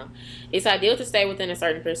net income. It's ideal to stay within a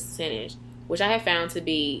certain percentage, which I have found to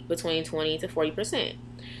be between 20 to 40%.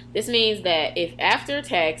 This means that if after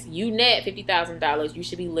tax you net $50,000, you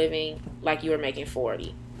should be living like you are making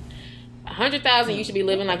 40. 100,000, you should be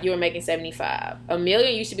living like you are making 75. $1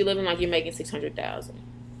 million, you should be living like you're making 600,000.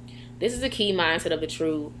 This is a key mindset of the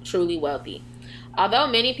truly wealthy. Although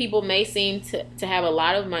many people may seem to have a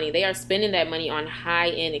lot of money, they are spending that money on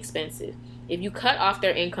high-end expenses. If you cut off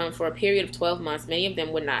their income for a period of 12 months, many of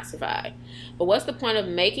them would not survive. But what's the point of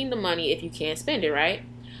making the money if you can't spend it, right?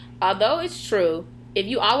 Although it's true, if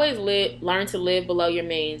you always learn to live below your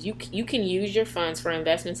means, you can use your funds for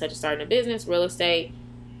investments such as starting a business, real estate,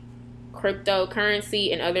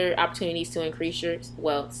 cryptocurrency, and other opportunities to increase your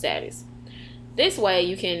wealth status. This way,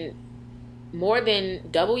 you can more than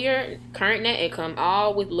double your current net income,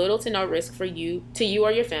 all with little to no risk to you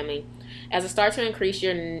or your family, as a start to increase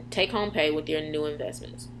your take-home pay with your new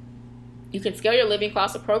investments. You can scale your living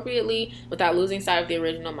costs appropriately without losing sight of the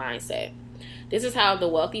original mindset. This is how the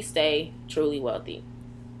wealthy stay truly wealthy.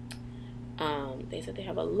 They said they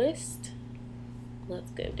have a list.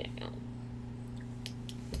 Let's go down.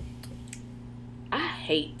 I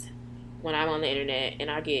hate when I'm on the internet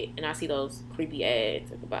and I see those creepy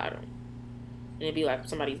ads at the bottom. And it'd be like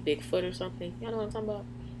somebody's big foot or something. Y'all know what I'm talking about?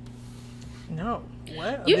 No.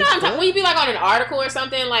 What? You know what I'm talking about? When you be like on an article or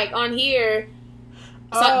something, like on here.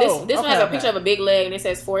 So this one has a picture of a big leg and it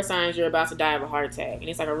says 4 signs you're about to die of a heart attack. And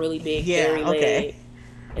it's like a really big, hairy leg.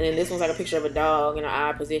 And then this one's like a picture of a dog in an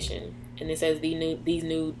eye position. And it says these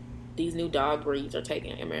new dog breeds are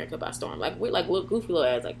taking America by storm. Like goofy little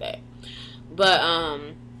ads like that. But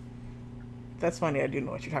that's funny. I do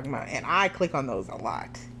know what you're talking about, and I click on those a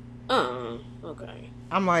lot. Okay.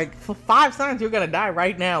 I'm like, for 5 signs you're gonna die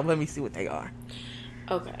right now. Let me see what they are.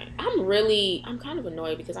 Okay. I'm kind of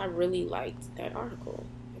annoyed because I really liked that article.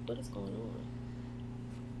 Like, what is going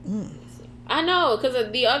on? I know,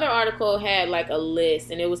 because the other article had like a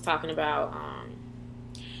list, and it was talking about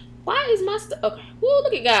why is my okay? Woo,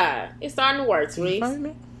 look at God. It's starting to work, Therese.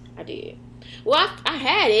 I did. Well, I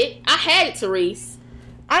had it, Therese.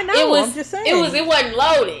 I know. I'm just saying. It wasn't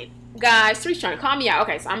loaded, guys. Therese trying to call me out.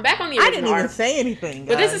 Okay, so I'm back on the original. I didn't even say anything, guys.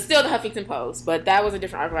 But this is still the Huffington Post. But that was a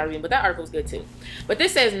different article I was reading. But that article was good too. But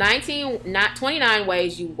this says 29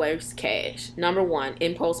 ways you waste cash. Number 1,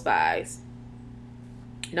 impulse buys.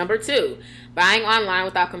 Number 2, buying online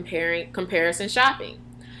without comparison shopping.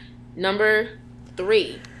 Number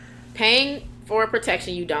 3, paying for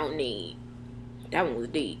protection you don't need. That one was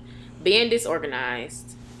deep. Being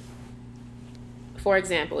disorganized. For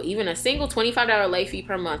example, even a single $25 late fee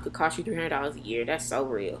per month could cost you $300 a year. That's so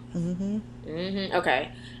real.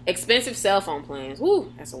 Okay. Expensive cell phone plans.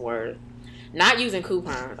 Woo, that's a word. Not using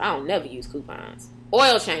coupons. I don't never use coupons.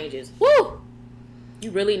 Oil changes. Woo. You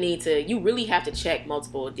really have to check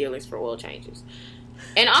multiple dealers for oil changes.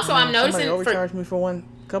 And also, I'm noticing somebody overcharged me for one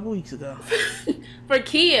a couple weeks ago. For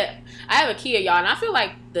Kia, I have a Kia, y'all, and I feel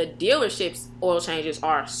like the dealerships oil changes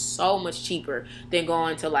are so much cheaper than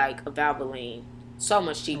going to like a Valvoline. So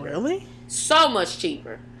much cheaper. Really? So much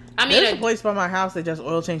cheaper. I mean, there's a place by my house that does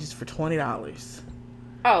oil changes for $20.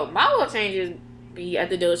 Oh, my oil changes be at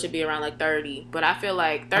the dealership be around like $30, but I feel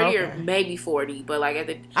like 30 or maybe $40. But like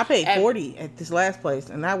I paid $40 at this last place,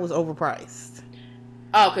 and that was overpriced.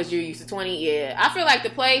 Oh, because you're used to $20. Yeah, I feel like the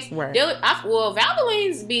place. Right.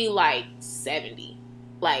 Valvoline's be like $70.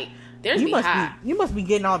 Like theirs be high. You must be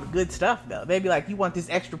getting all the good stuff though. They'd be like, you want this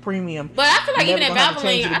extra premium. But I feel like even at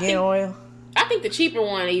Valvoline, I think the cheaper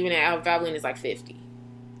one even at Valvoline is like $50.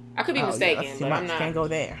 I could be mistaken, yeah, but I'm not. Can't go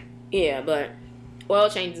there. Yeah, but oil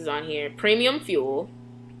changes on here. Premium fuel.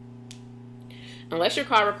 Unless your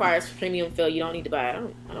car requires premium fuel, you don't need to buy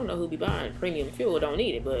it. I don't know who be buying premium fuel. Don't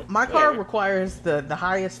need it, but my car requires the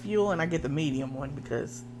highest fuel, and I get the medium one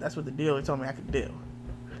because that's what the dealer told me I could do.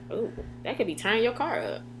 Oh, that could be tearing your car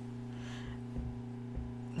up.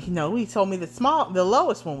 No, he told me the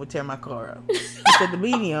lowest one would tear my car up. He said the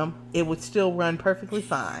medium, it would still run perfectly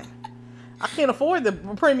fine. I can't afford the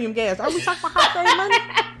premium gas. Are we talking about high pay money?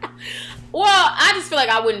 Well, I just feel like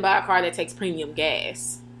I wouldn't buy a car that takes premium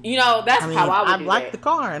gas. You know, that's how I would do I like the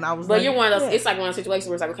car, and I was. But you're one of those. Yeah. It's like one of those situations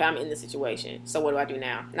where it's like, okay, I'm in this situation, so what do I do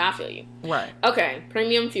now? Now I feel you. Right. Okay,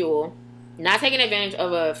 premium fuel. Not taking advantage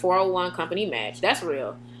of a 401 company match. That's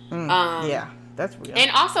real. Yeah, that's real. And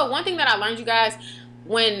also, one thing that I learned, you guys,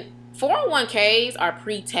 when 401ks are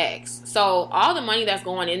pre-tax, so all the money that's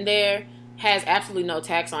going in there has absolutely no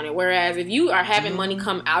tax on it. Whereas if you are having money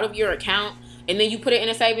come out of your account and then you put it in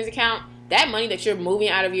a savings account, that money that you're moving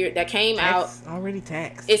out of that came out already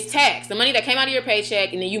taxed. It's taxed. The money that came out of your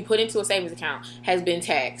paycheck and then you put into a savings account has been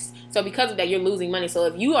taxed. So because of that, you're losing money. So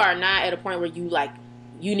if you are not at a point where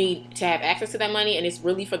you need to have access to that money and it's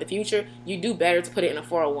really for the future, you do better to put it in a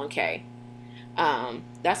 401k.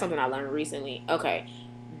 That's something I learned recently. Okay.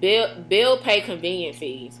 Bill pay convenient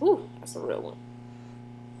fees. Whew, that's a real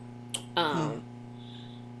one.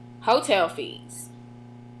 Hotel fees.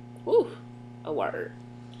 Whew, a word.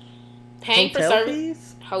 Paying hotel for service.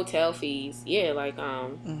 Fees? Hotel fees. Yeah,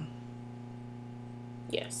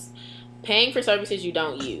 yes. Paying for services you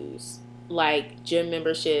don't use. Like gym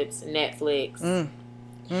memberships, Netflix.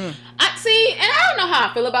 I see, and I don't know how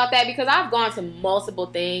I feel about that because I've gone to multiple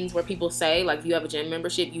things where people say, like, if you have a gym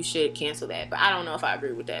membership, you should cancel that. But I don't know if I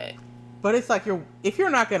agree with that. But it's like if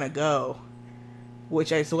you're not gonna go,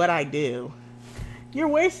 which is what I do, you're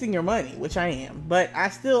wasting your money, which I am. But I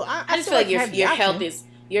just feel like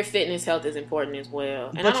your fitness health is important as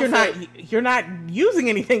well. And but you're not using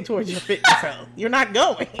anything towards your fitness health. You're not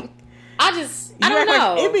going. I don't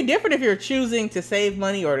know. It'd be different if you're choosing to save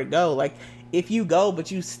money or to go. Like, if you go,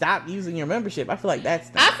 but you stop using your membership, I feel like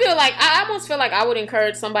that's... I almost feel like I would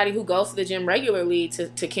encourage somebody who goes to the gym regularly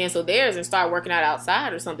to cancel theirs and start working out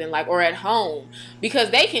outside or something, like, or at home.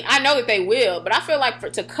 Because they can... I know that they will, but I feel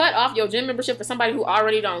like to cut off your gym membership for somebody who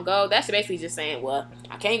already don't go, that's basically just saying, well,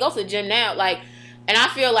 I can't go to the gym now. Like, and I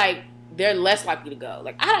feel like they're less likely to go.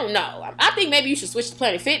 Like, I don't know. I think maybe you should switch to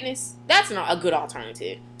Planet Fitness. That's not a good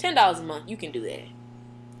alternative. $10 a month, you can do that.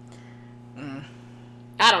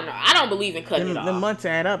 I don't know. I don't believe in cutting it off. The months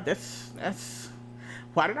add up. That's.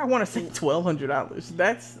 Why did I want to say $1,200?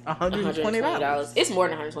 That's $120. It's more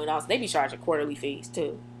than $120. They be charging quarterly fees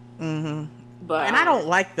too. Mm-hmm. But and I don't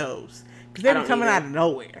like those because they be coming out of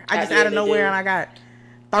nowhere. I just out of nowhere and I got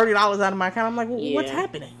 $30 out of my account. I'm like, well, what's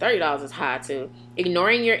happening? $30 is high too.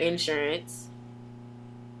 Ignoring your insurance,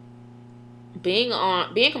 being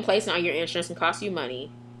complacent on your insurance can cost you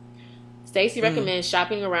money. Stacey recommends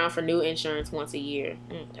shopping around for new insurance once a year.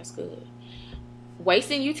 That's good.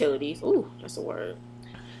 Wasting utilities. Ooh, that's a word.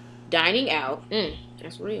 Dining out.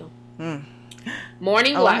 That's real.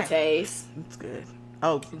 Morning lattes. That's good.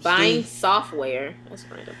 Buying software. That's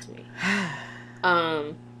random to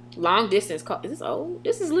me. Long distance call. Is this old?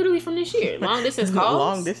 This is literally from this year. Long distance calls.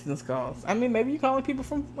 Long distance calls. I mean, maybe you're calling people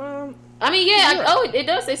from. It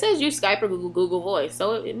does. It says use Skype or Google Voice,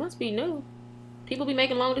 so it must be new. People be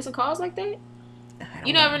making long distance calls like that?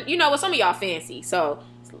 You know what? Some of y'all fancy. So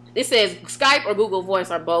it says Skype or Google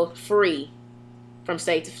Voice are both free from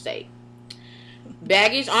state to state.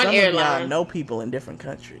 Baggage on airlines. Some of y'all know people in different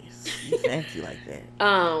countries. You fancy like that.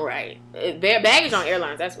 Right. Baggage on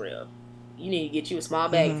airlines, that's real. You need to get you a small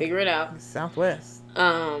bag and figure it out. Southwest.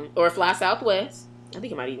 Or fly Southwest. I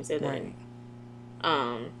think it might even say that.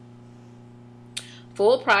 Right.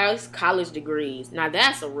 Full price college degrees. Now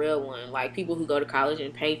that's a real one. Like people who go to college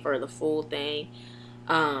and pay for the full thing,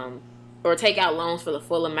 or take out loans for the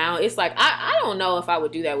full amount. It's like I don't know if I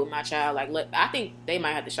would do that with my child. Like, look, I think they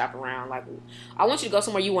might have to shop around. Like, I want you to go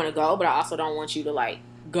somewhere you want to go, but I also don't want you to like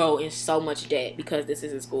go in so much debt because this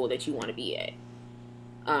is a school that you want to be at.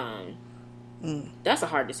 That's a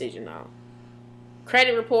hard decision though.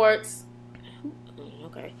 Credit reports.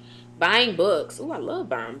 Okay. Buying books. Ooh, I love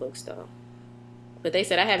buying books though. But they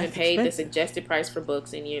said I haven't paid the suggested price for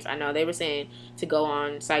books in years. I know they were saying to go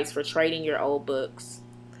on sites for trading your old books.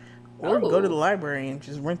 Or go to the library and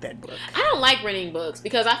just rent that book. I don't like renting books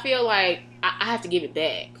because I feel like I have to give it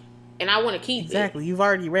back. And I want to keep it. Exactly. You've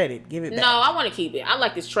already read it. Give it back. No, I want to keep it. I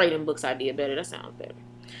like this trading books idea better. That sounds better.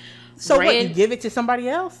 So what? You give it to somebody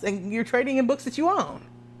else and you're trading in books that you own?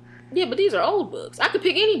 Yeah, but these are old books. I could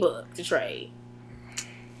pick any book to trade.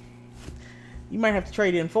 You might have to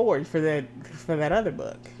trade in Ford for that other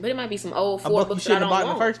book. But it might be some old Ford books that I don't want. You should have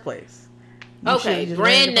bought in the first place. Okay,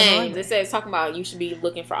 brand names. It says talking about you should be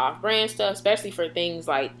looking for off-brand stuff, especially for things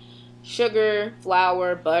like sugar,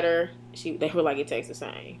 flour, butter. They were like it tastes the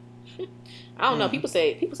same. I don't know. People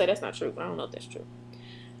say that's not true, but I don't know if that's true.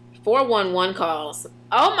 411 calls.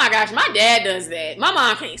 Oh my gosh, my dad does that. My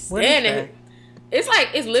mom can't stand it.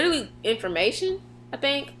 It's literally information, I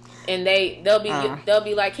think. And they'll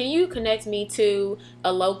be like, can you connect me to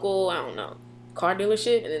a local, I don't know, car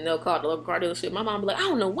dealership? And then they'll call the local car dealership. My mom be like, I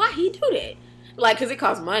don't know why he do that. Like, because it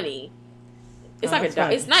costs money. It's like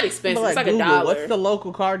 $1. It's not expensive. It's like Google, $1. What's the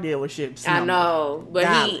local car dealership's number? I know, but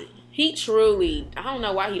he truly, I don't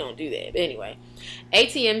know why he don't do that. But anyway,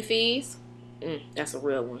 ATM fees. That's a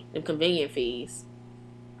real one. Them convenient fees.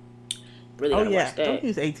 Really gotta watch that. Don't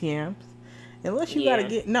use ATMs unless you gotta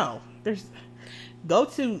get Go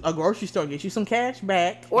to a grocery store, get you some cash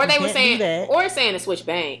back. Or they were saying, to switch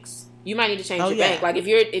banks. You might need to change your bank. Like if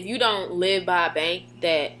you don't live by a bank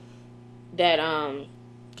that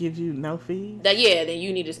gives you no fees. Then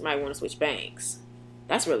you might want to switch banks.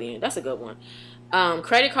 That's a good one.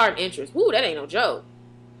 Credit card interest. Woo, that ain't no joke.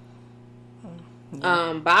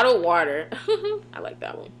 Bottled water. I like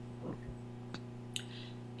that one.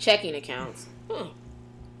 Checking accounts.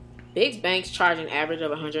 Big banks charge an average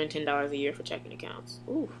of $110 a year for checking accounts.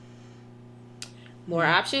 Ooh. More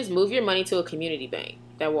options. Move your money to a community bank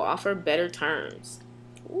that will offer better terms.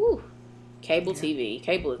 Ooh. Cable TV.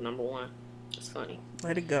 Cable is number one. It's funny.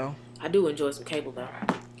 Let it go. I do enjoy some cable though.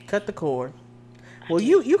 Cut the cord. Well,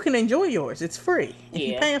 you can enjoy yours. It's free. If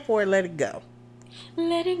you're paying for it, let it go.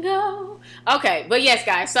 Let it go. Okay, but yes,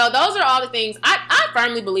 guys. So those are all the things. I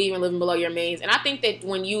firmly believe in living below your means. And I think that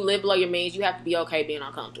when you live below your means, you have to be okay being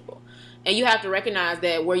uncomfortable. And you have to recognize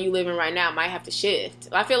that where you living right now might have to shift.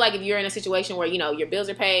 I feel like if you're in a situation where, your bills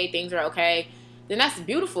are paid, things are okay, then that's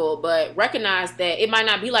beautiful. But recognize that it might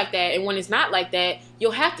not be like that. And when it's not like that,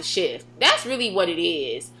 you'll have to shift. That's really what it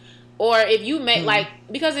is. Or if you make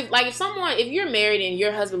because if you're married and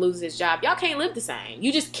your husband loses his job, y'all can't live the same.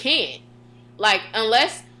 You just can't. Like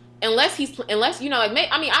unless obviously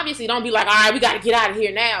don't be like, all right, we got to get out of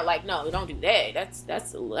here now. Like, no, don't do that. That's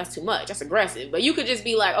too much. That's aggressive. But you could just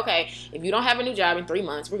be like, okay, if you don't have a new job in 3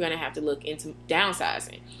 months, we're gonna have to look into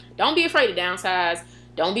downsizing. Don't be afraid to downsize.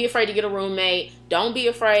 Don't be afraid to get a roommate. Don't be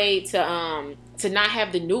afraid to not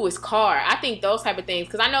have the newest car. I think those type of things,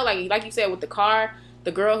 because I know like you said with the car.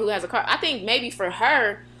 The girl who has a car, I think maybe for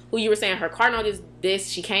her, who you were saying her car note this,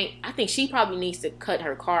 she can't. I think she probably needs to cut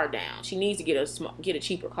her car down. She needs to get a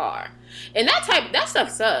cheaper car, and that stuff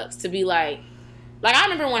sucks. To be like I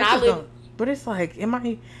remember when I lived. But it's like,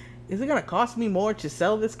 is it gonna cost me more to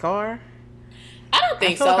sell this car? I don't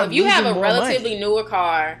think so. Like if you have a relatively newer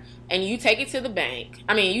car and you take it to the bank,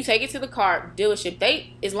 you take it to the car dealership.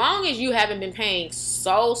 As long as you haven't been paying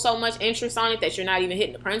so much interest on it that you're not even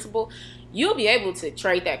hitting the principal, you'll be able to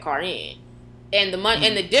trade that car in. And the money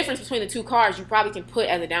and the difference between the two cars, you probably can put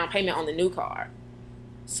as a down payment on the new car.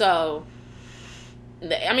 So,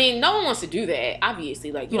 no one wants to do that,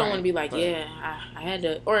 obviously. Like, you don't want to be like, I had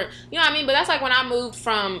to, or, you know what I mean? But that's like when I moved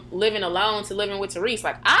from living alone to living with Therese.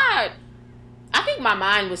 Like, I think my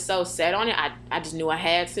mind was so set on it, I just knew I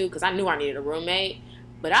had to, because I knew I needed a roommate.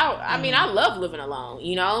 But I love living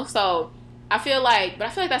alone, So, I feel like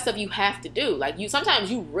that stuff you have to do. Like,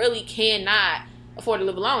 sometimes you really cannot afford to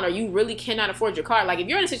live alone, or you really cannot afford your car. Like, if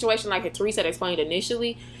you're in a situation like Teresa had explained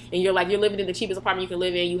initially, and you're living in the cheapest apartment you can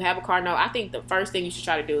live in, you have a car note, I think the first thing you should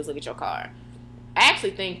try to do is look at your car. I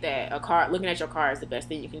actually think that looking at your car is the best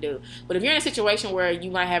thing you can do. But if you're in a situation where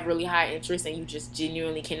you might have really high interest and you just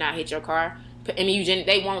genuinely cannot hit your car,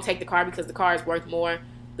 they won't take the car because the car is worth more.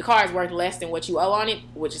 The car is worth less than what you owe on it,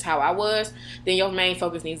 which is how I was. Then your main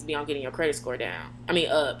focus needs to be on getting your credit score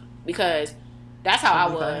up, because that's how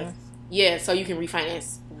I was. Yeah, so you can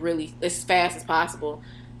refinance really as fast as possible.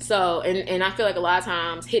 So, and I feel like a lot of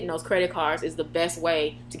times hitting those credit cards is the best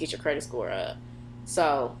way to get your credit score up.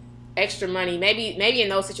 So, extra money, maybe in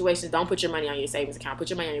those situations, don't put your money on your savings account. Put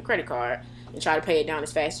your money on your credit card and try to pay it down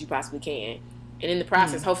as fast as you possibly can. And in the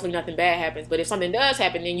process, hopefully nothing bad happens. But if something does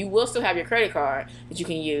happen, then you will still have your credit card that you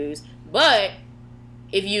can use. But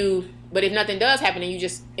if nothing does happen and you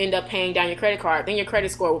just end up paying down your credit card, then your credit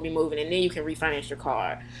score will be moving, and then you can refinance your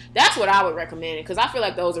car. That's what I would recommend, because I feel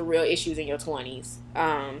like those are real issues in your 20s.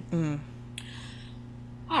 All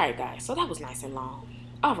right, guys. So that was nice and long.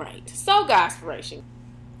 All right. So, Godspiration.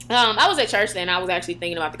 I was at church and I was actually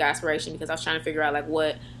thinking about the Godspiration because I was trying to figure out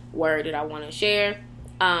what word did I want to share.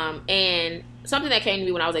 And something that came to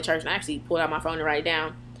me when I was at church, and I actually pulled out my phone to write it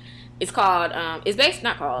down. It's called, I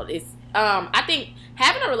think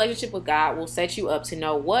having a relationship with God will set you up to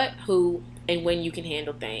know what, who, and when you can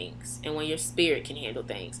handle things, and when your spirit can handle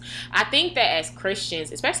things. I think that as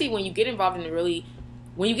Christians, especially when you get involved in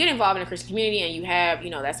a Christian community and you have,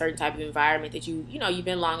 that certain type of environment that you've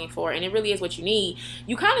been longing for, and it really is what you need,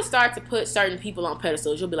 you kind of start to put certain people on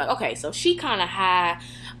pedestals. You'll be like, okay, so she kind of high.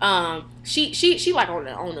 She like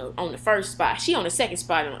on the first spot. She on the second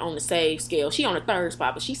spot on the save scale. She on the third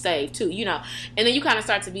spot, but she saved too, And then you kind of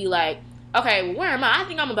start to be like, okay, well, where am I? I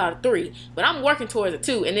think I'm about a 3, but I'm working towards a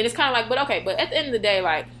 2. And then it's kind of like, but at the end of the day,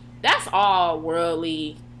 like, that's all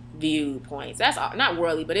worldly viewpoints. That's all, not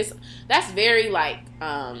worldly, but that's very like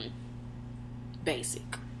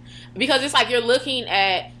basic, because it's like you're looking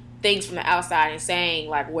at things from the outside and saying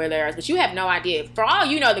like where there is, but you have no idea. For all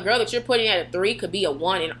you know, the girl that you're putting at a 3 could be a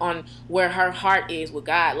 1 and on where her heart is with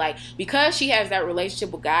God. Like, because she has that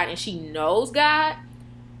relationship with God and she knows God,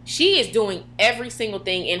 she is doing every single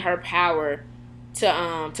thing in her power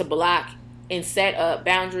to block and set up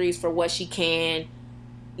boundaries for what she can,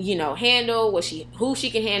 handle, who she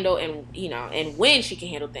can handle, and and when she can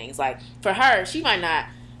handle things. Like for her, she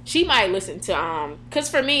might listen to because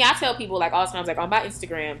for me, I tell people like all the times, like on my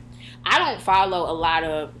Instagram, I don't follow a lot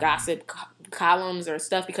of gossip columns or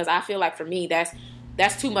stuff because I feel like for me that's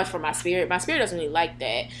too much for my spirit. My spirit doesn't really like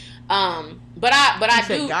that. But I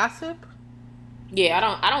do gossip.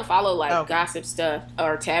 Yeah, I don't follow like gossip stuff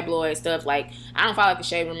or tabloid stuff. Like I don't follow like the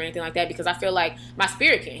Shade Room or anything like that because I feel like my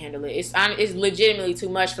spirit can't handle it. It's legitimately too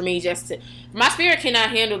much for me my spirit cannot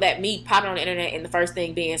handle that me popping on the internet and the first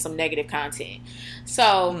thing being some negative content.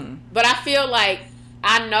 So, but I feel like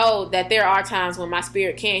I know that there are times when my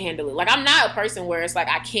spirit can't handle it. Like I'm not a person where it's like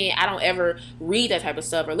I don't ever read that type of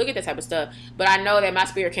stuff or look at that type of stuff. But I know that my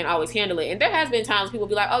spirit can always handle it. And there has been times people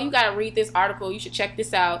be like, oh, you got to read this article. You should check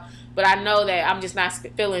this out. But I know that I'm just not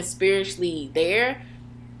feeling spiritually there,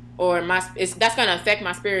 or that's going to affect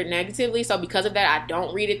my spirit negatively. So because of that, I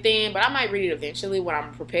don't read it then. But I might read it eventually when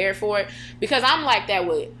I'm prepared for it. Because I'm like that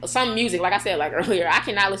with some music. Like I said like earlier, I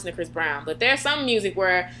cannot listen to Chris Brown. But there's some music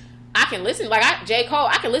where I can listen. Like J. Cole,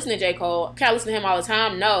 I can listen to J. Cole. Can I listen to him all the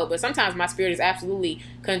time? No. But sometimes my spirit is absolutely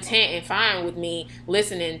content and fine with me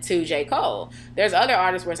listening to J. Cole. There's other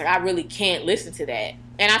artists where it's like I really can't listen to that.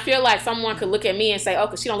 And I feel like someone could look at me and say, oh,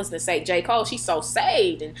 because she don't listen to, say, J. Cole, she's so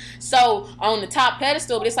saved and so on the top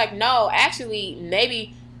pedestal. But it's like, no, actually,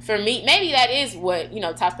 maybe for me, maybe that is what,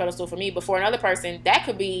 top pedestal for me. But for another person, that's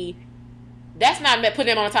not putting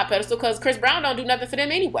them on the top pedestal because Chris Brown don't do nothing for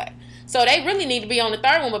them anyway. So they really need to be on the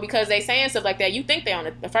third one. But because they saying stuff like that, you think they're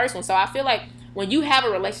on the first one. So I feel like when you have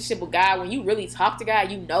a relationship with God, when you really talk to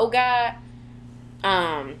God, you know God,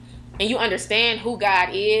 and you understand who God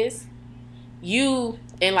is,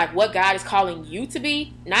 and like what God is calling you to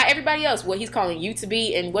be, not everybody else, what he's calling you to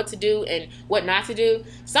be and what to do and what not to do.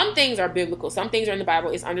 Some things are biblical. Some things are in the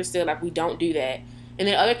Bible. It's understood like we don't do that. And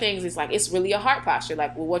then other things is like, it's really a heart posture.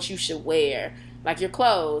 Like, well, what you should wear, like your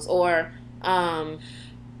clothes or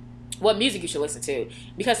what music you should listen to.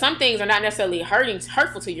 Because some things are not necessarily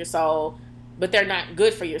hurtful to your soul, but they're not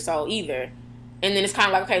good for your soul either. And then it's kind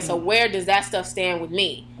of like, okay, so where does that stuff stand with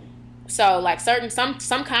me? So like some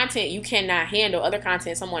content you cannot handle, other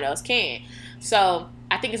content someone else can. So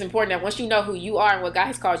I think it's important that once you know who you are and what God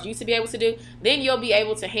has called you to be able to do, then you'll be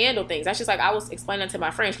able to handle things. That's just like I was explaining to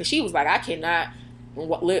my friends because she was like, I cannot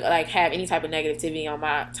like have any type of negativity on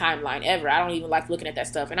my timeline ever. I don't even like looking at that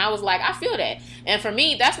stuff. And I was like, I feel that. And for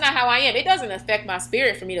me, that's not how I am. It doesn't affect my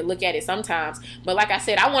spirit for me to look at it sometimes. But like I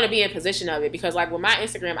said, I want to be in position of it because like with my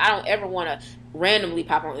Instagram, I don't ever want to randomly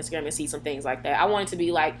pop on Instagram and see some things like that. I want it to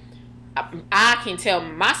be like, I can tell,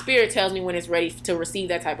 my spirit tells me when it's ready to receive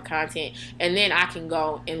that type of content, and then I can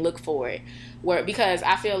go and look for it. Because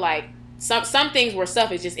I feel like some things where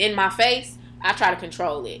stuff is just in my face, I try to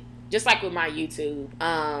control it. Just like with my YouTube.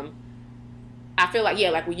 I feel like,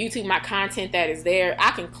 like with YouTube, my content that is there,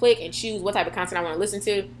 I can click and choose what type of content I want to listen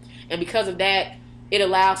to. And because of that, it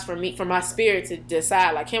allows for my spirit to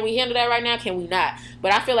decide, like, can we handle that right now? Can we not?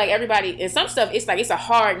 But I feel like everybody, in some stuff, it's like, it's a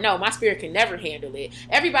hard no. My spirit can never handle it.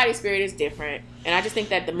 Everybody's spirit is different. And I just think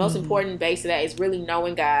that the most important base of that is really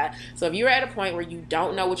knowing God. So if you're at a point where you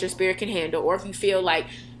don't know what your spirit can handle, or if you feel like,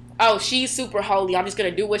 oh, she's super holy, I'm just going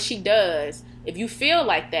to do what she does. If you feel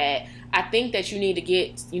like that, I think that you need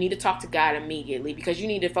to talk to God immediately, because you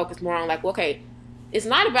need to focus more on like, okay, it's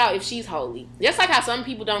not about if she's holy. Just like how some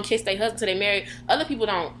people don't kiss their husband till they married, other people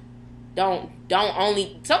some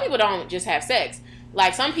people don't just have sex.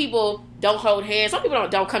 Like some people don't hold hands, some people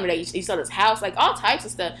don't come to each other's house, like all types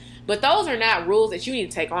of stuff. But those are not rules that you need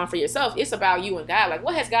to take on for yourself. It's about you and God. Like,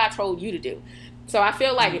 what has God told you to do? So I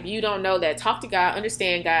feel like if you don't know that, talk to God,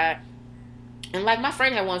 understand God. And like my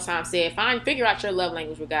friend had one time said, figure out your love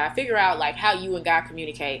language with God. Figure out like how you and God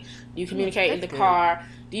communicate. Do you communicate in the car?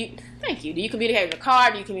 Do you communicate in the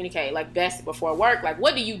car? Do you communicate like best before work? Like,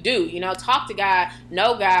 what do you do? Talk to God,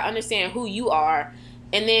 know God, understand who you are.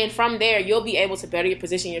 And then from there, you'll be able to better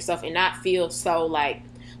position yourself and not feel so like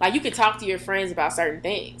you can talk to your friends about certain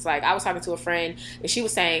things. Like I was talking to a friend and she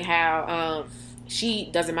was saying how, she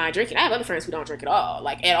doesn't mind drinking. I have other friends who don't drink at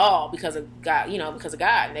all, because of God,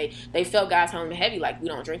 and they felt God telling them heavy, like, we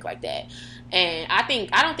don't drink like that. And I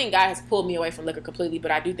don't think God has pulled me away from liquor completely,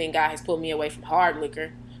 but I do think God has pulled me away from hard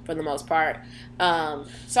liquor for the most part.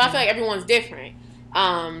 So I feel like everyone's different.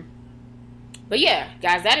 But yeah,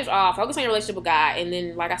 guys, that is all. Focus on your relationship with God, and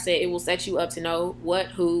then, like I said, it will set you up to know what,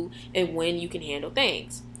 who, and when you can handle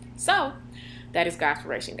things. So that is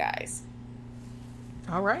Godspiration, guys.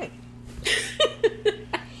 All right.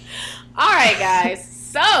 Alright, guys,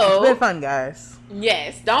 so it's been fun, guys.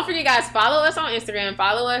 Yes, don't forget, guys, follow us on Instagram,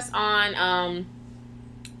 follow us on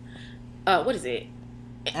what is it?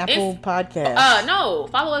 Apple Podcast. No,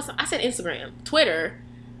 follow us. I said Instagram, Twitter,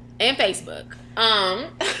 and Facebook.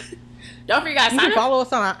 Don't forget, guys. You can follow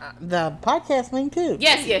us on the podcast link too.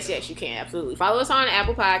 Yes, you can absolutely follow us on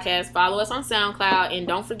Apple Podcasts. Follow us on SoundCloud, and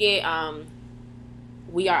don't forget,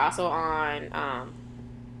 we are also on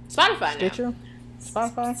Spotify Stitcher,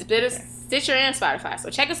 now. Stitcher and Spotify. So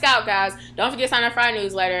check us out, guys. Don't forget to sign up for our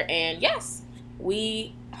newsletter. And yes,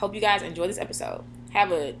 we hope you guys enjoy this episode.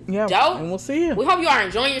 Have a dope. And we'll see you. We hope you are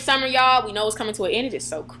enjoying your summer, y'all. We know it's coming to an end. It's just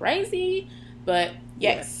so crazy. But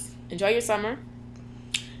yes. Enjoy your summer.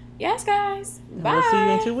 Yes, guys. Bye. We'll see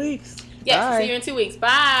you in 2 weeks. Yes, Bye. We'll see you in 2 weeks.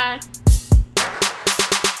 Bye.